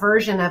better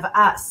version of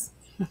us.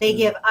 They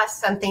give us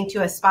something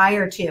to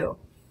aspire to.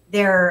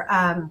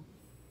 Their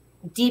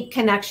deep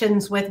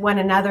connections with one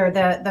another,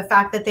 the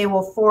fact that they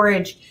will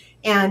forage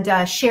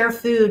and share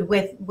food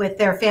with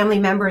their family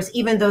members,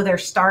 even though they're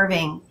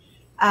starving.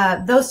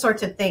 Those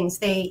sorts of things.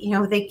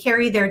 They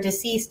carry their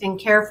deceased and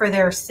care for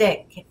their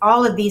sick.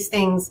 All of these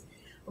things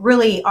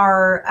really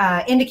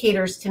are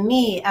indicators to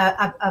me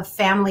of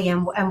family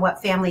and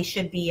what family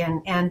should be,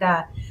 and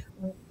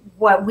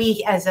what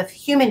we as a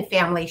human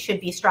family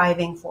should be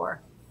striving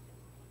for.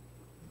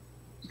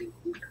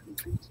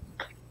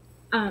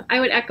 I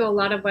would echo a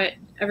lot of what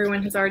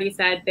everyone has already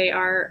said. They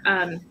are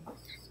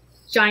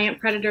giant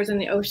predators in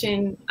the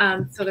ocean,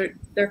 so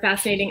they're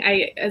fascinating.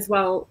 I as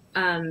well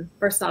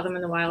first saw them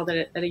in the wild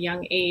at a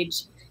young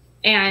age,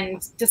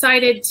 and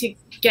decided to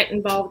get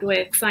involved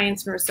with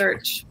science and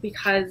research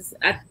because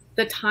at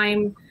the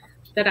time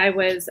that I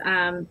was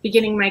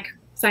beginning my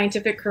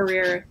scientific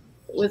career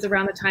was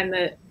around the time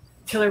that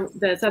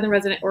the southern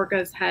resident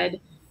orcas had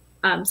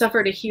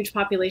suffered a huge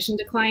population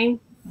decline,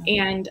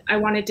 and I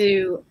wanted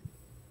to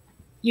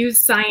use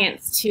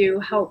science to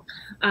help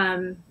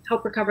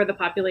recover the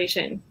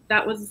population.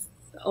 That was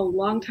a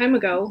long time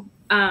ago,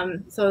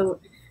 so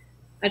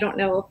I don't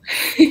know.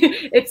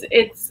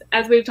 it's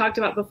as we've talked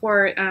about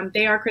before.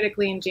 They are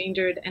critically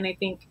endangered, and I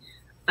think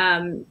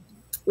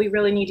we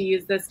really need to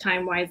use this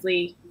time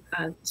wisely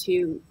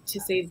to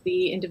save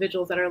the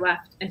individuals that are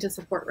left and to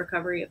support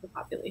recovery of the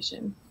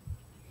population.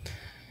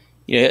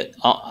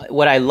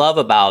 What I love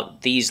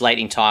about these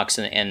lightning talks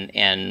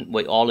and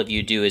what all of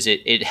you do is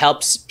it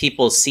helps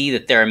people see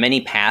that there are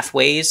many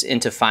pathways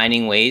into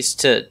finding ways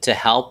to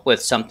help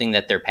with something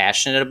that they're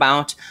passionate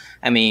about.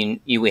 I mean,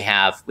 we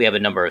have a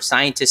number of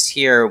scientists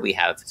here. We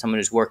have someone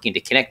who's working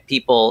to connect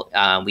people.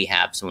 We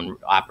have someone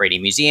operating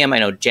a museum. I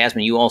know,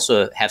 Jasmine, you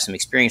also have some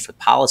experience with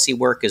policy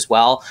work as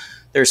well.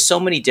 There's so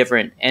many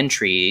different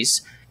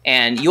entries,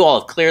 and you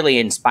all have clearly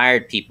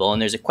inspired people.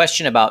 And there's a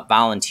question about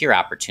volunteer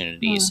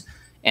opportunities.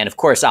 And of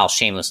course, I'll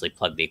shamelessly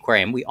plug the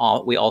aquarium. We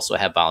also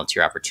have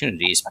volunteer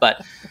opportunities.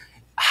 But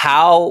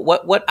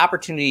what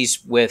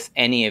opportunities with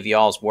any of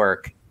y'all's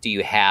work do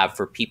you have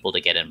for people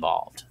to get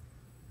involved?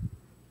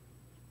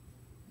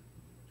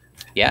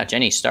 Yeah,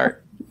 Jenny,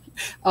 start.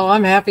 Oh,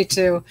 I'm happy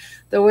to.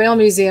 The Whale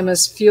Museum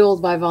is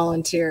fueled by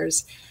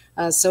volunteers.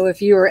 So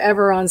if you are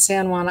ever on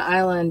San Juan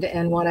Island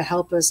and want to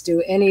help us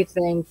do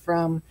anything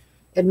from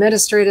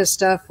administrative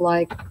stuff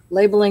like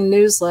labeling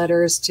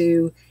newsletters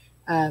to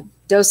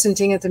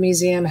docenting at the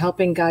museum,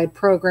 helping guide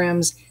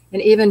programs,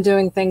 and even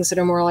doing things that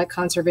are more like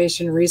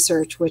conservation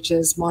research, which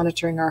is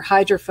monitoring our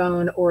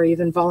hydrophone or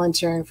even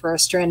volunteering for our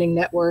stranding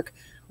network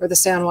or the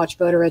Soundwatch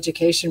Boater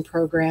Education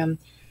Program.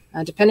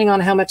 Depending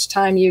on how much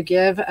time you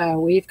give,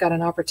 we've got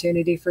an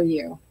opportunity for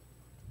you.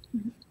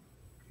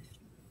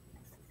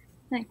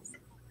 Thanks.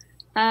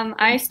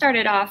 I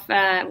started off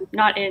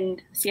not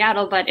in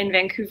Seattle, but in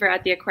Vancouver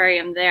at the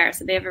aquarium there.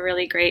 So they have a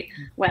really great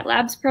wet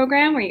labs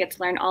program where you get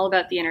to learn all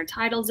about the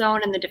intertidal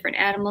zone and the different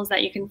animals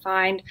that you can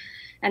find.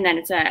 And then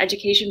it's an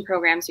education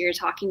program, so you're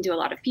talking to a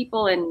lot of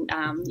people, and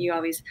you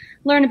always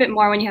learn a bit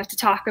more when you have to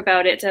talk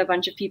about it to a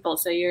bunch of people.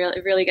 So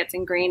it really gets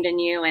ingrained in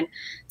you, and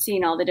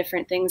seeing all the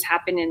different things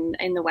happen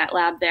in the wet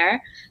lab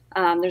there.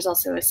 There's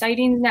also a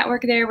sightings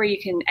network there where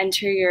you can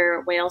enter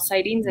your whale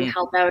sightings and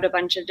help out a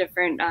bunch of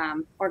different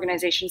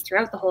organizations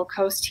throughout the whole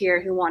coast here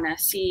who want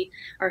to see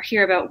or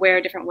hear about where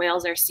different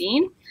whales are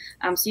seen.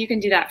 So you can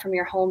do that from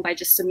your home by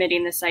just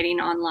submitting the sighting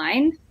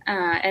online.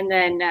 And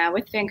then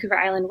with Vancouver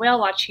Island Whale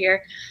Watch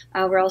here,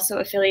 we're also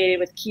affiliated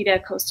with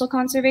Kita Coastal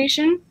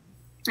Conservation.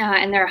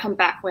 And they're a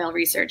humpback whale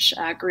research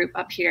group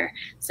up here.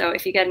 So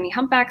if you get any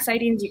humpback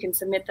sightings, you can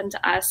submit them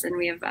to us, and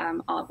we have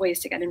ways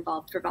to get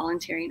involved for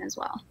volunteering as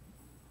well.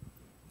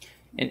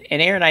 And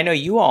Aaron, I know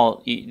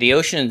the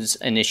Oceans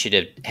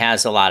Initiative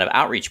has a lot of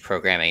outreach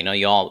programming. You know,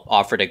 you all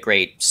offered a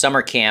great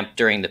summer camp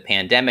during the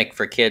pandemic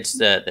for kids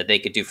that they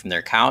could do from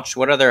their couch.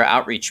 What other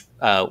outreach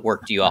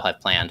work do you all have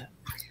planned?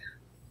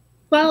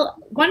 Well,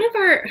 I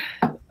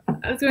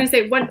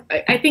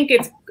think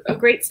it's a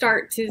great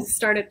start to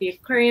start at the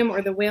aquarium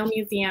or the Whale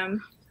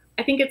Museum.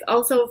 I think it's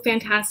also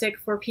fantastic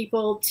for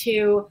people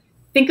to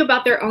think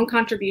about their own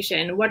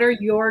contribution. What are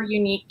your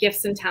unique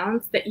gifts and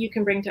talents that you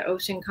can bring to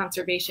ocean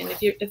conservation?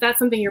 If that's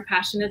something you're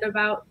passionate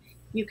about,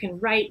 you can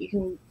write, you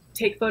can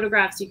take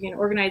photographs, you can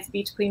organize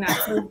beach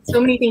cleanups. So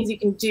many things you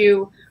can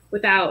do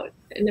without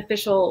an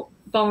official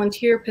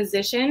volunteer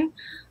position.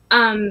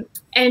 And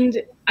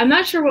I'm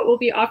not sure what we'll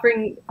be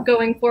offering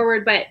going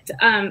forward, but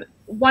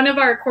one of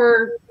our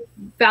core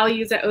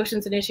values at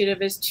Oceans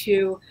Initiative is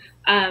to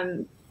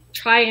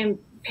try and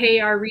pay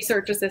our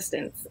research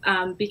assistants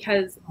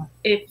because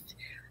if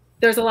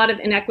there's a lot of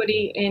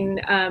inequity in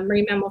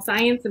marine mammal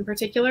science in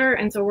particular,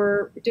 and so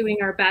we're doing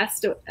our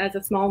best as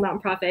a small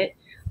nonprofit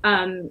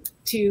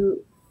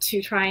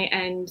to try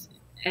and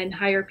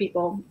hire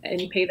people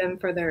and pay them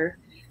for their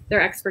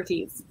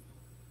expertise.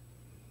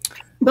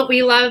 But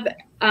we love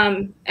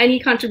any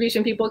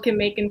contribution people can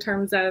make in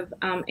terms of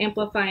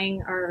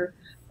amplifying our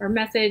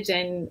message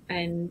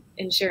and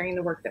sharing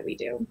the work that we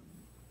do.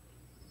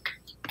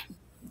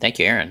 Thank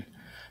you, Erin.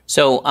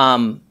 So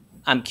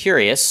I'm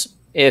curious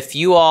if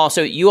you all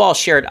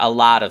shared a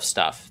lot of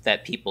stuff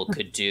that people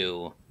could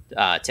do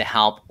to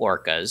help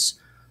orcas.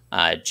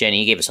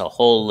 Jenny gave us a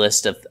whole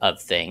list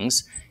of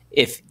things.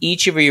 If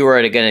each of you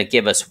were going to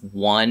give us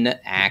one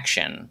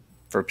action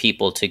for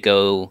people to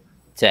go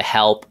to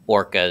help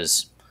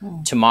orcas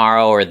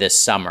tomorrow or this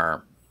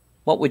summer,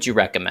 what would you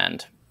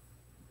recommend?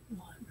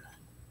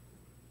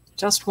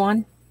 Just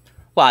one?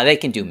 Well, they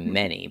can do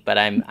many, but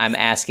I'm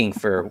asking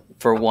for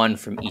one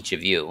from each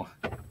of you.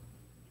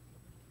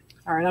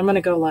 All right, I'm going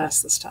to go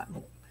last this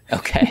time.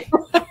 Okay.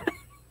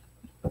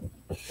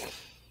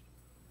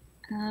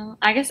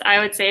 I guess I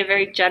would say a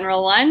very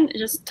general one.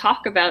 Just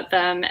talk about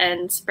them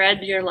and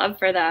spread your love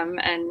for them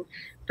and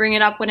bring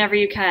it up whenever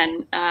you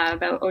can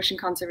about ocean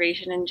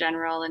conservation in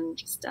general, and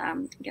just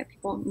get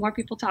more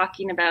people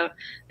talking about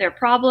their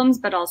problems,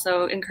 but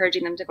also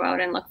encouraging them to go out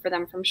and look for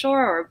them from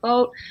shore or a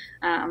boat.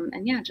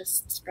 And yeah,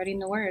 just spreading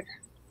the word.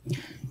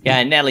 Yeah,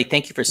 and Natalie,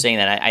 thank you for saying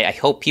that. I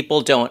hope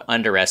people don't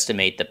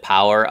underestimate the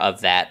power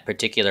of that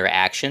particular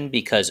action,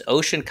 because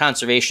ocean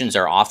conservations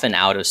are often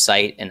out of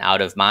sight and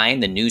out of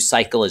mind. The news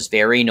cycle is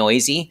very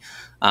noisy,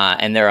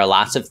 and there are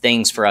lots of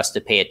things for us to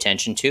pay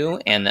attention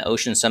to, and the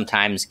ocean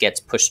sometimes gets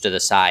pushed to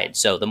the side.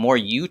 So the more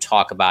you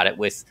talk about it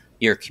with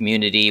your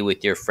community,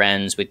 with your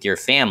friends, with your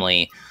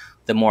family,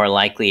 the more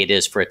likely it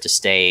is for it to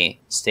stay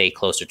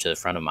closer to the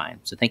front of mind.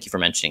 So thank you for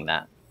mentioning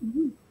that.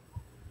 Mm-hmm.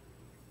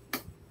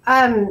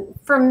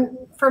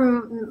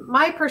 From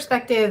my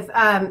perspective,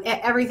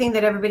 everything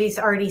that everybody's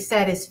already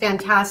said is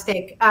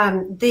fantastic.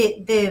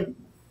 The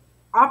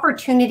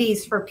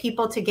opportunities for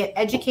people to get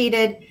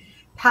educated,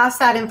 pass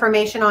that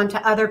information on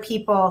to other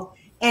people,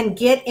 and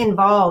get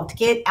involved,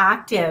 get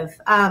active,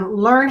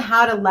 learn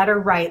how to letter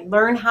write,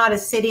 learn how to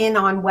sit in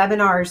on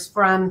webinars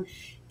from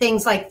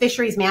things like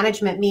fisheries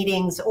management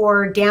meetings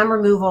or dam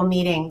removal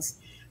meetings.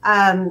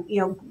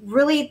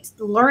 Really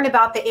learn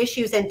about the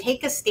issues and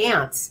take a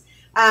stance.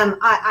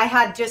 I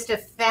had just a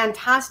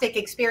fantastic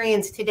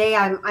experience today.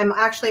 I'm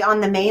actually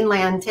on the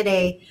mainland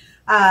today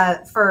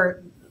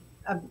for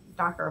a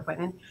doctor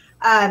appointment.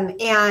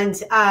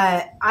 And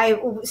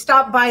I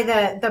stopped by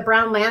the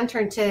Brown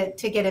Lantern to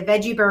get a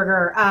veggie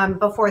burger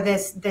before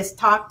this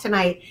talk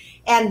tonight.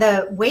 And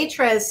the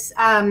waitress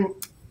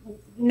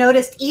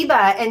noticed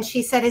Eba, and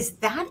she said, "Is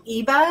that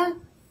Eba?"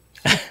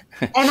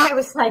 And I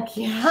was like,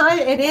 "Yeah,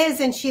 it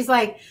is." And she's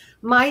like,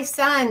 "My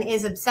son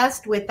is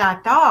obsessed with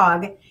that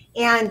dog."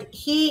 And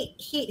she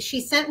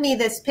sent me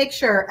this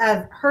picture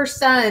of her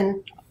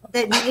son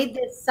that made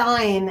this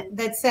sign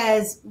that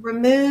says,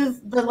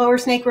 "Remove the Lower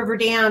Snake River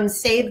Dam,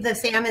 save the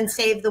salmon,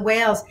 save the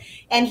whales."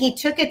 And he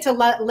took it to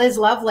Liz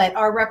Lovelet,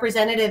 our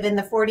representative in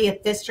the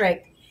 40th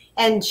district.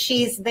 And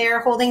she's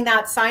there holding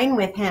that sign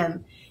with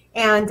him.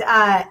 And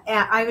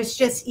I was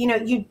just,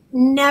 you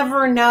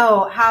never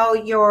know how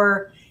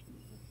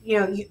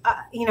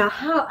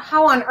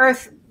how on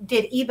earth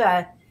did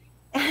Eba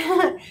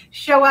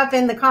show up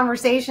in the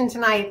conversation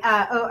tonight,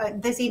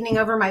 this evening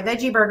over my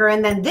veggie burger,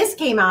 and then this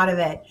came out of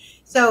it.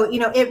 So,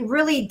 it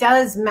really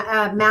does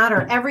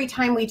matter. Every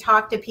time we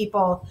talk to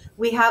people,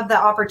 we have the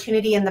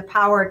opportunity and the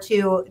power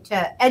to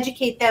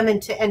educate them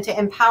and to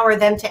empower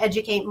them to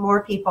educate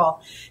more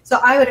people. So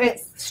I would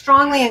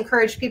strongly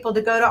encourage people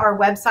to go to our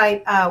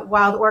website,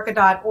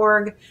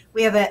 wildorca.org.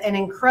 We have an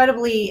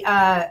incredibly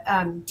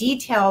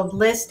detailed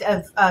list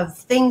of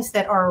things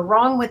that are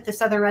wrong with the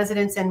southern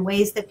residents and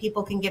ways that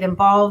people can get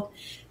involved.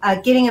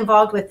 Getting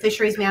involved with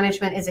fisheries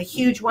management is a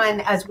huge one,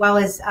 as well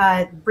as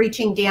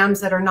breaching dams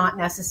that are not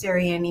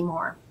necessary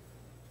anymore.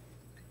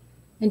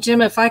 And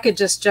Jim, if I could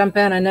just jump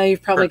in, I know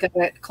you've probably got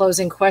a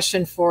closing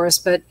question for us,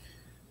 but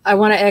I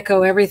want to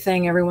echo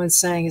everything everyone's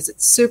saying.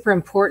 It's super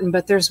important,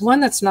 but there's one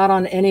that's not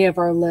on any of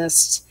our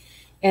lists,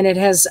 and it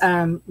has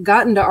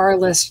gotten to our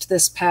list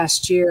this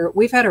past year.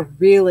 We've had a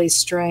really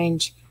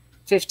strange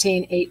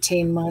 15,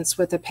 18 months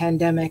with the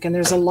pandemic, and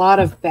there's a lot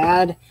of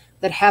bad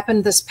that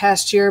happened this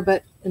past year,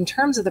 but in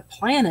terms of the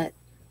planet,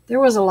 there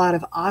was a lot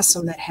of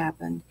awesome that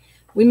happened.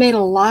 We made a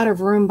lot of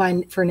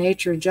room for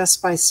nature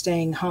just by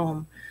staying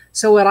home.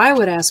 So what I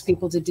would ask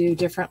people to do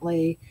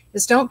differently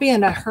is don't be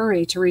in a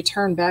hurry to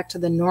return back to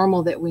the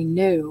normal that we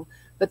knew,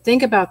 but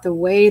think about the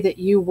way that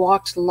you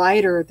walked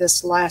lighter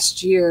this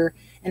last year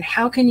and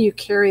how can you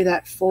carry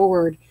that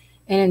forward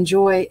and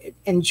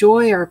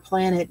enjoy our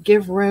planet,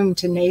 give room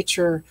to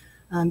nature,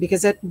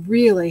 because that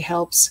really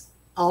helps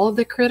all of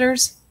the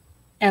critters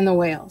and the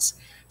whales.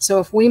 So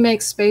if we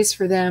make space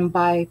for them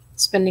by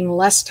spending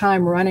less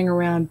time running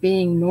around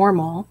being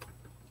normal,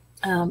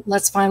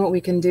 let's find what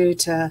we can do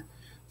to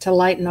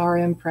lighten our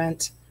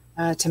imprint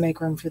to make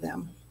room for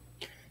them.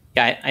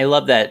 Yeah, I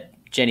love that,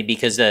 Jenny,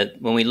 because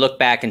when we look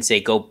back and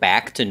say go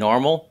back to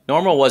normal,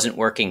 normal wasn't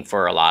working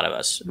for a lot of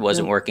us. It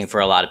wasn't working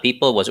for a lot of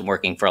people. It wasn't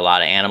working for a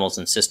lot of animals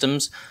and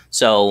systems.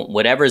 So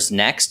whatever's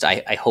next,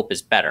 I hope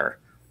is better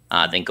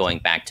than going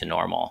back to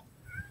normal.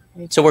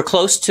 So we're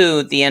close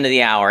to the end of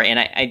the hour,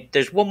 and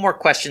there's one more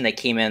question that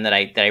came in that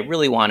I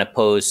really want to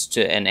pose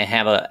to and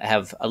have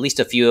at least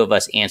a few of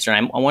us answer.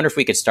 And I wonder if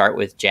we could start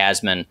with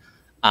Jasmine.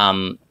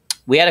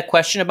 We had a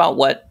question about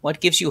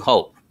what gives you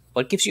hope.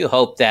 What gives you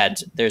hope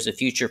that there's a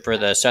future for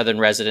the Southern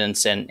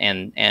residents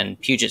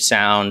and Puget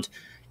Sound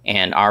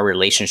and our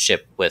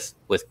relationship with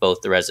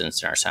both the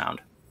residents and our sound?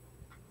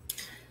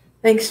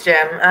 Thanks,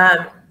 Jim.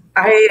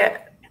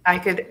 I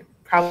could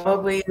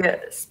probably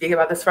speak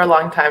about this for a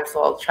long time,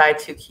 so I'll try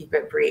to keep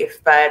it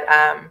brief. But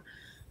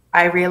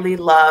I really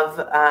love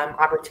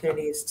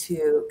opportunities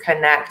to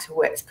connect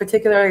with,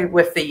 particularly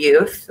with the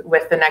youth,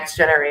 with the next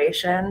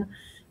generation.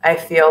 I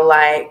feel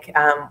like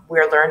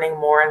we're learning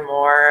more and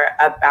more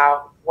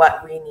about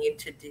what we need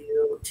to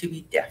do to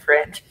be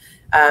different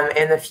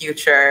in the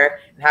future,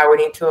 and how we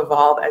need to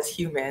evolve as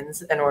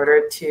humans in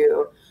order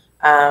to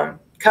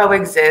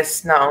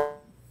coexist not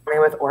only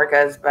with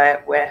orcas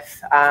but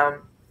with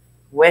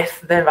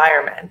the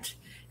environment.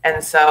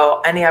 And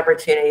so any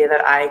opportunity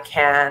that I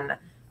can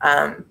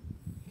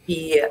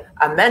be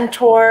a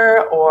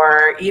mentor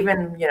or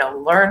even,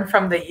 learn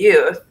from the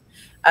youth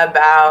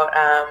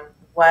about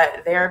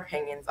what their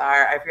opinions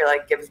are, I feel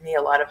like gives me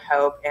a lot of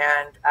hope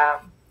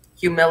and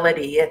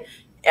humility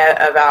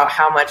about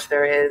how much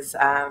there is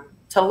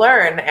to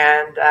learn.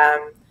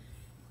 And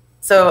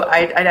so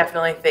I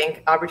definitely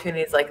think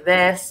opportunities like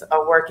this,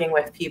 working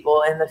with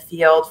people in the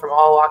field from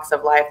all walks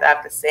of life that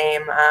have the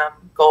same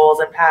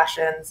goals and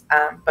passions,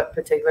 but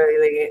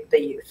particularly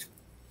the youth.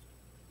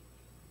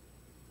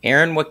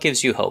 Erin, what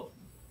gives you hope?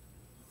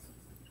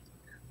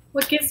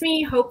 What gives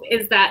me hope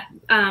is that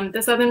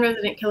the southern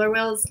resident killer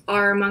whales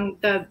are among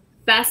the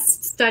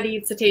best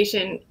studied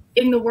cetacean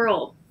in the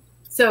world.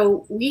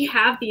 So we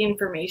have the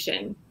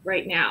information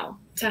right now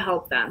to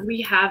help them.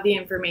 We have the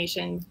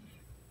information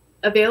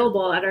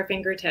available at our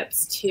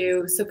fingertips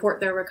to support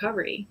their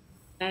recovery.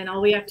 And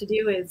all we have to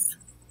do is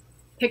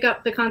pick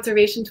up the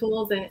conservation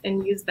tools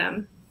and use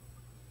them.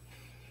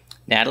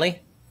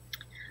 Natalie?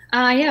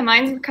 Yeah,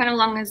 mine's kind of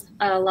along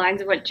the lines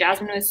of what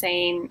Jasmine was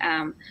saying.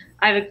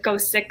 I would go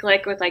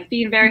cyclic with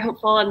being very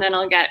hopeful, and then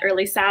I'll get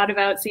really sad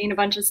about seeing a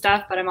bunch of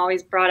stuff, but I'm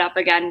always brought up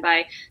again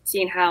by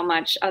seeing how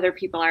much other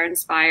people are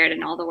inspired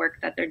and all the work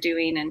that they're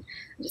doing. And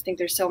I just think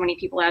there's so many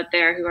people out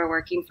there who are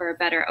working for a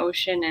better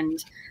ocean,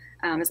 and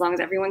as long as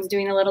everyone's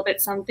doing a little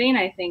bit something,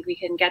 I think we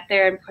can get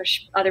there and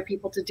push other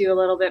people to do a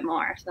little bit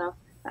more. So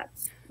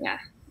that's,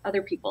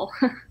 other people.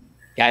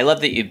 Yeah, I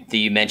love that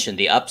you mentioned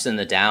the ups and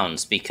the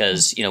downs,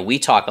 because we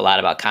talk a lot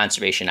about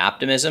conservation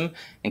optimism,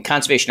 and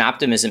conservation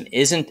optimism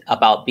isn't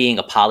about being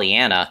a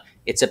Pollyanna.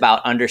 It's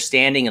about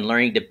understanding and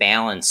learning to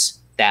balance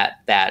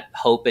that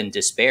hope and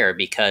despair,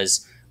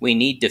 because we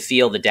need to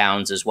feel the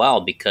downs as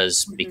well,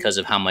 because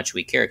of how much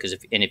we care. Because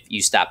if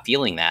you stop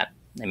feeling that,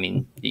 I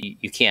mean,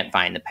 you can't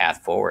find the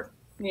path forward.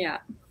 Yeah.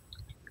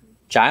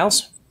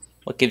 Giles,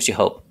 what gives you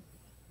hope?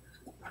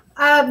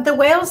 The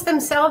whales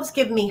themselves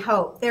give me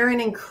hope. They're an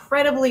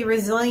incredibly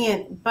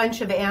resilient bunch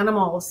of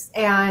animals,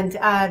 and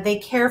they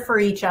care for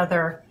each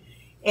other.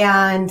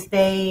 And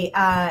they,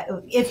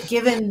 if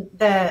given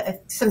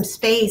some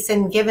space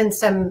and given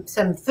some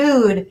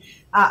food,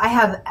 I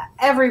have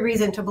every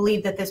reason to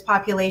believe that this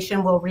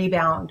population will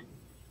rebound.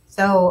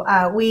 So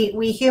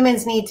we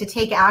humans need to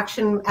take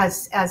action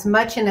as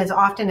much and as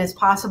often as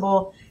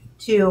possible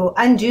to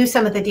undo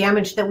some of the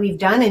damage that we've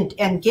done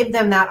and give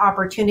them that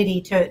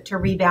opportunity to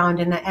rebound.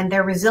 And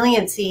their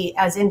resiliency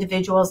as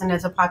individuals and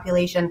as a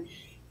population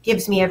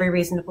gives me every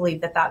reason to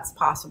believe that that's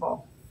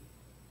possible.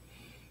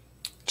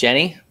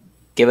 Jenny,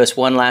 give us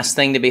one last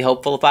thing to be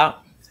hopeful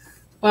about.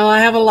 Well, I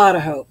have a lot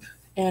of hope,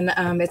 and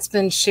it's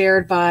been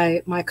shared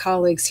by my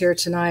colleagues here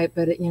tonight.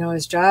 But,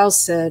 as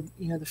Giles said,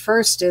 the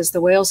first is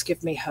the whales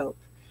give me hope.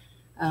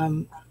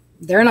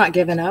 They're not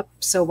giving up,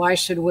 so why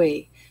should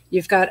we?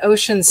 You've got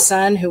Ocean's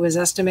son, who was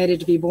estimated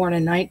to be born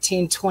in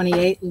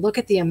 1928. Look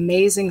at the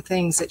amazing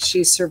things that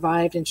she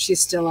survived, and she's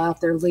still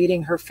out there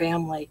leading her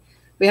family.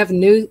 We have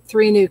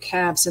 3 new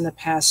calves in the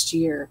past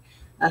year.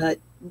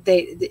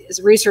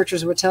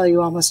 Researchers would tell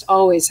you almost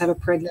always have a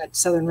pregnant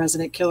southern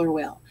resident killer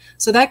whale.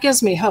 So that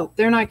gives me hope.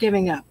 They're not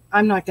giving up.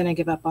 I'm not going to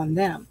give up on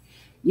them.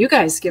 You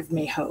guys give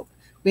me hope.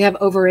 We have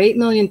over 8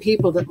 million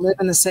people that live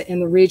in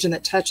the region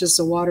that touches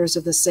the waters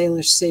of the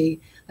Salish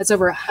Sea. That's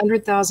over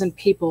 100,000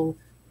 people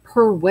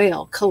per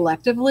whale.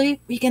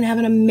 Collectively, we can have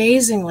an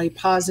amazingly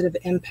positive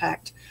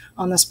impact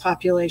on this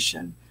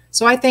population.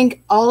 So I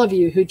think all of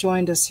you who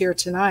joined us here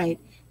tonight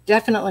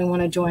definitely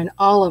want to join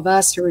all of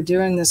us who are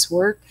doing this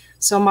work.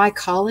 So my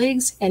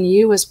colleagues and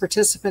you as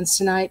participants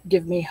tonight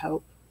give me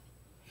hope.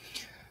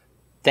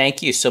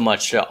 Thank you so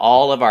much to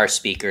all of our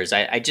speakers.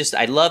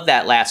 I love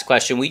that last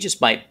question. We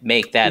just might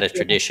make that a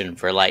tradition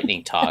for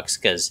Lightning Talks,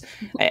 because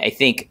I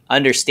think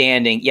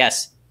understanding,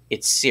 yes,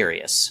 it's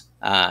serious.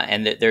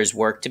 And that there's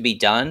work to be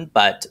done,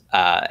 but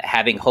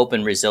having hope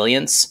and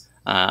resilience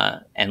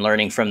and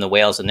learning from the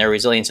whales and their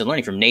resilience and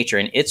learning from nature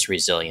and its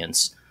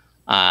resilience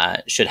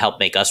should help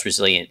make us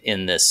resilient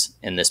in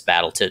this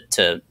battle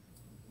to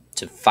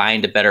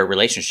find a better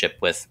relationship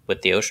with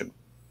the ocean.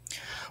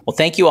 Well,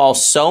 thank you all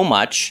so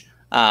much.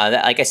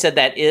 Like I said,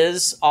 that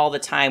is all the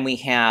time we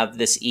have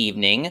this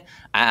evening.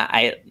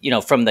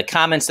 From the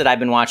comments that I've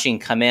been watching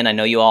come in, I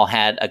know you all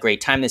had a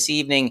great time this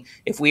evening.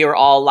 If we were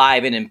all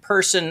live and in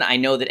person, I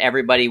know that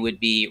everybody would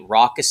be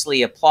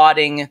raucously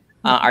applauding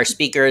our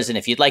speakers. And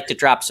if you'd like to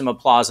drop some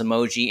applause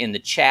emoji in the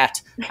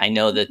chat, I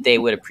know that they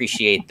would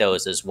appreciate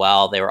those as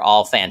well. They were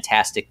all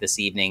fantastic this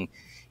evening.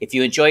 If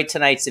you enjoyed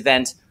tonight's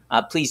event,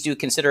 please do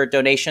consider a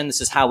donation.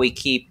 This is how we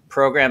keep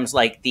programs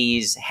like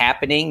these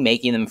happening,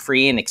 making them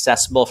free and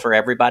accessible for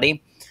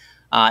everybody.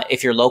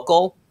 If you're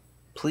local,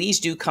 please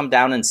do come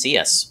down and see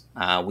us.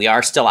 We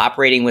are still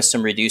operating with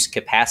some reduced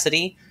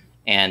capacity,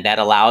 and that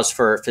allows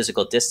for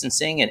physical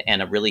distancing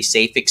and a really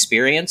safe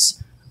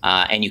experience.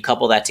 And you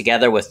couple that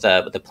together with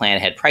the plan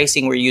ahead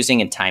pricing we're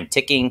using and time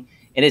ticking,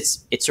 and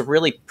it's a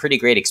really pretty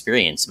great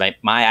experience.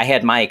 I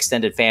had my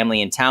extended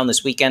family in town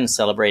this weekend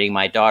celebrating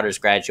my daughter's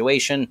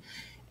graduation,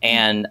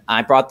 and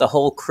I brought the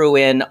whole crew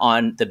in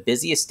on the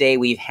busiest day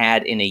we've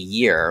had in a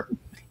year,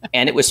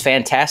 and it was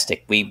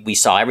fantastic. We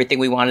saw everything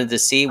we wanted to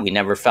see. We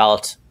never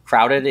felt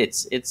crowded.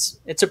 It's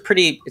a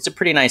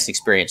pretty nice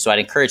experience. So I'd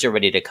encourage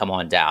everybody to come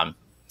on down.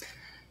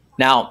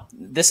 Now,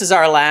 this is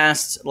our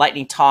last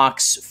Lightning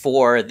Talks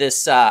for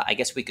this. I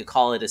guess we could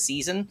call it a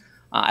season.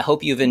 I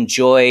hope you've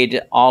enjoyed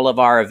all of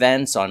our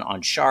events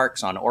on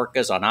sharks, on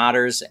orcas, on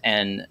otters,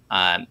 and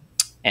on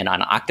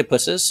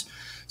octopuses.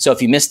 So if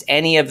you missed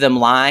any of them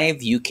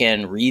live, you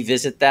can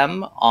revisit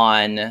them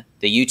on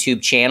the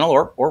YouTube channel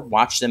or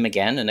watch them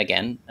again and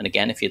again and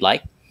again if you'd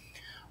like.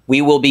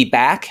 We will be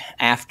back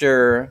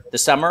after the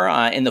summer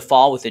in the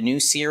fall with a new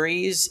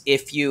series.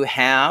 If you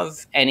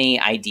have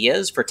any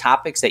ideas for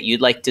topics that you'd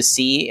like to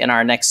see in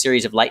our next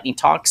series of Lightning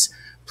Talks,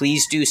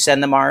 please do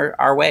send them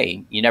our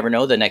way. You never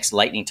know, the next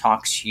Lightning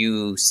Talks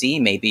you see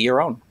may be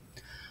your own.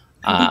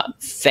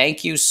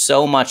 Thank you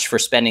so much for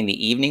spending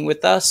the evening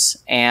with us,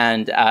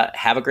 and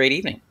have a great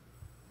evening.